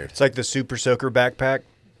is weird. It's like the Super Soaker backpack.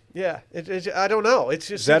 Yeah. I don't know. It's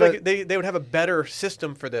just Is that seems like they would have a better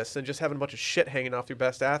system for this than just having a bunch of shit hanging off your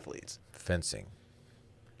best athletes. Fencing.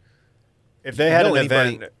 If they had know an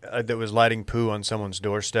anybody- event that was lighting poo on someone's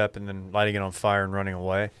doorstep and then lighting it on fire and running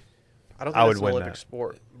away, I don't I think would that's an win Olympic that.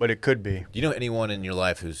 sport. but it could be. Do you know anyone in your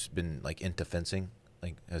life who's been, like, into fencing?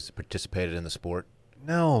 Like, has participated in the sport?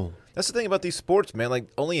 No. That's the thing about these sports, man. Like,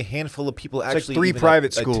 only a handful of people like actually 3 even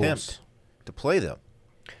private schools. attempt to play them.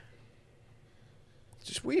 It's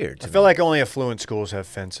just weird. I feel like only affluent schools have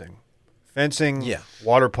fencing. Fencing, Yeah.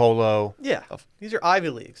 water polo, Yeah. These are Ivy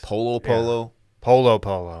Leagues. polo. polo.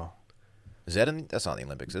 That's not the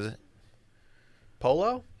Olympics, is it?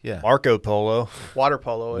 Polo? Yeah. Marco Polo. Water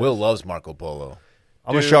polo. Is. Will loves Marco Polo.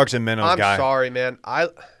 I'm a Dude, Sharks and Minnows I'm guy. sorry, man.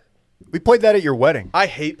 We played that at your wedding. I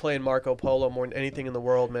hate playing Marco Polo more than anything in the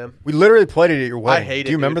world, man. We literally played it at your wedding. I hate it.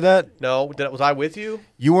 Do you remember dude. that? No. Was I with you?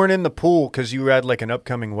 You weren't in the pool because you had like an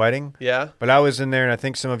upcoming wedding. Yeah. But I was in there, and I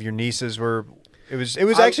think some of your nieces were. It was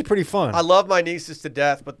actually pretty fun. I love my nieces to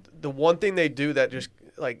death, but the one thing they do that just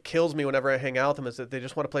like kills me whenever I hang out with them is that they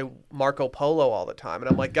just want to play Marco Polo all the time.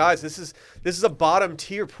 And I'm like, guys, this is a bottom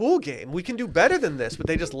tier pool game. We can do better than this, but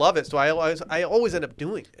they just love it. So I always end up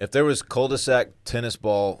doing it. If there was cul-de-sac tennis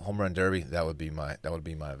ball home run derby, that would be my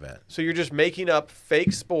event. So you're just making up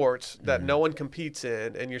fake sports that no one competes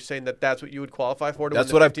in, and you're saying that that's what you would qualify for to win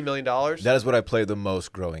the $50 million? That is what I played the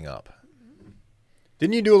most growing up.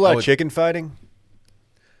 Didn't you do a lot of chicken fighting?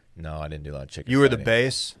 No, I didn't do a lot of chicken You were fighting. the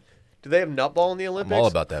base? Do they have nutball in the Olympics? I'm all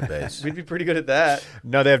about that base. We'd be pretty good at that.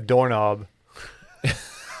 No, they have doorknob.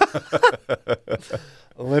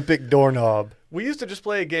 Olympic doorknob. We used to just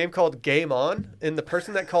play a game called Game On, and the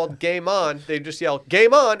person that called Game On, they'd just yell,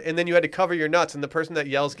 Game On, and then you had to cover your nuts, and the person that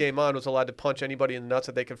yells Game On was allowed to punch anybody in the nuts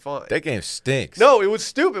that they could find. That game stinks. No, it was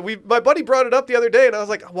stupid. My buddy brought it up the other day, and I was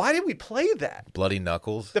like, why did we play that? Bloody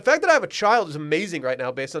knuckles. The fact that I have a child is amazing right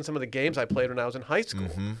now based on some of the games I played when I was in high school.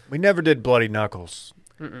 Mm-hmm. We never did bloody knuckles.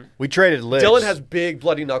 We traded licks. Dylan has big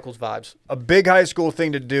Bloody Knuckles vibes. A big high school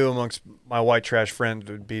thing to do amongst my white trash friends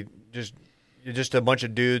would be just a bunch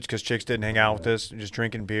of dudes because chicks didn't hang out with us, just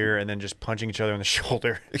drinking beer and then just punching each other in the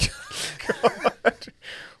shoulder.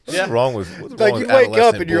 What's wrong with Like you'd wake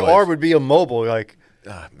up and your arm would be immobile. Like,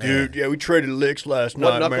 man. dude, yeah, we traded licks last What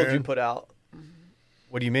night, knuckle man. did you put out?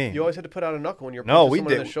 What do you mean? You always had to put out a knuckle when you were No, punching we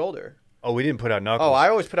someone in did- the shoulder. Oh, we didn't put out knuckles. Oh, I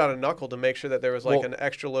always put out a knuckle to make sure that there was like Well, an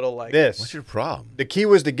extra little like this. What's your problem? The key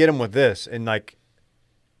was to get them with this and like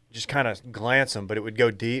just kind of glance them, but it would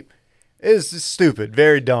go deep. It was just stupid,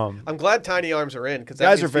 very dumb. I'm glad tiny arms are in because that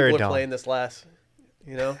Guys means are very people are dumb. playing this less.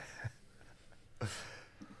 You know,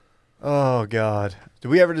 Oh God, did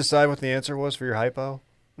we ever decide what the answer was for your hypo?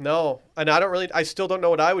 no, and I still don't know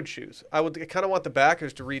what I would choose. I kind of want the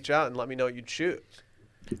backers to reach out and let me know what you'd choose.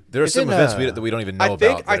 There are some Isn't, events that we don't even know I think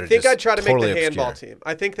about. that are I'd just try to totally make the obscure. handball team.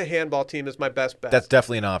 I think the handball team is my best bet. That's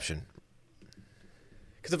definitely an option.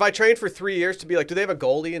 Because if I trained for 3 years to be like, do they have a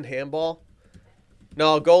goalie in handball?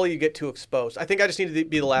 No, goalie you get too exposed. I think I just need to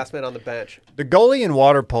be the last man on the bench. The goalie in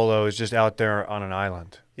water polo is just out there on an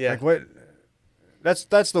island. Yeah. Like what?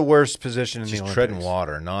 That's the worst position in Just the Olympics. treading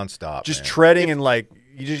water nonstop. Just man. treading and like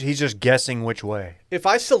he's just guessing which way. If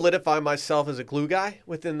I solidify myself as a glue guy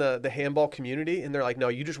within the handball community, and they're like, no,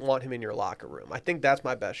 you just want him in your locker room, I think that's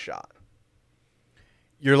my best shot.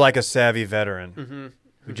 You're like a savvy veteran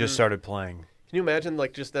who just started playing. Can you imagine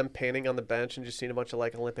like just them panning on the bench and just seeing a bunch of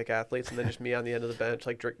like Olympic athletes, and then just me on the end of the bench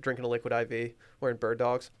like drinking a liquid IV, wearing bird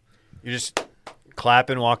dogs? You're just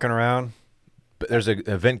clapping, walking around. But there's an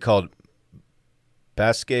event called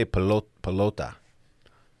Basque Pelota.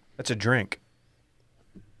 That's a drink.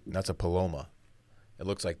 That's a paloma. It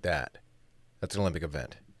looks like that. That's an Olympic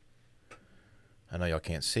event. I know y'all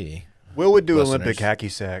can't see. Will would do Listeners. Olympic hacky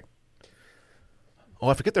sack. Oh,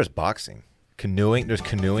 I forget there's boxing. Canoeing. There's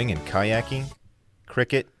canoeing and kayaking.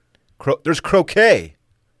 Cricket. There's croquet.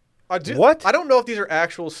 What? I don't know if these are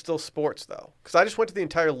actual still sports though, because I just went to the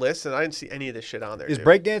entire list and I didn't see any of this shit on there. Is dude.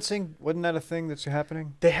 breakdancing, wasn't that a thing that's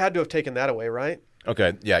happening? They had to have taken that away, right?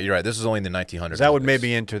 Okay, yeah, you're right. This is only in the 1900s. 'Cause that would Olympics.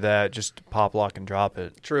 maybe enter that, just pop, lock, and drop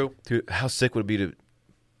it. True. Dude, how sick would it be to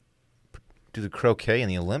do the croquet in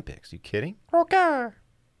the Olympics? You kidding? Croquet.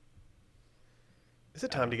 Is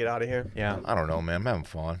it time to get out of here? Yeah. I don't know, man. I'm having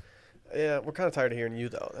fun. Yeah, we're kind of tired of hearing you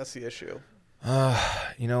though. That's the issue.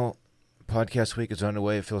 You know, podcast week is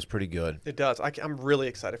underway. It feels pretty good. It does. I'm really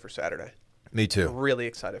excited for Saturday. Me too. Really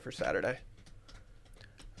excited for Saturday.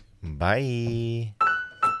 Bye.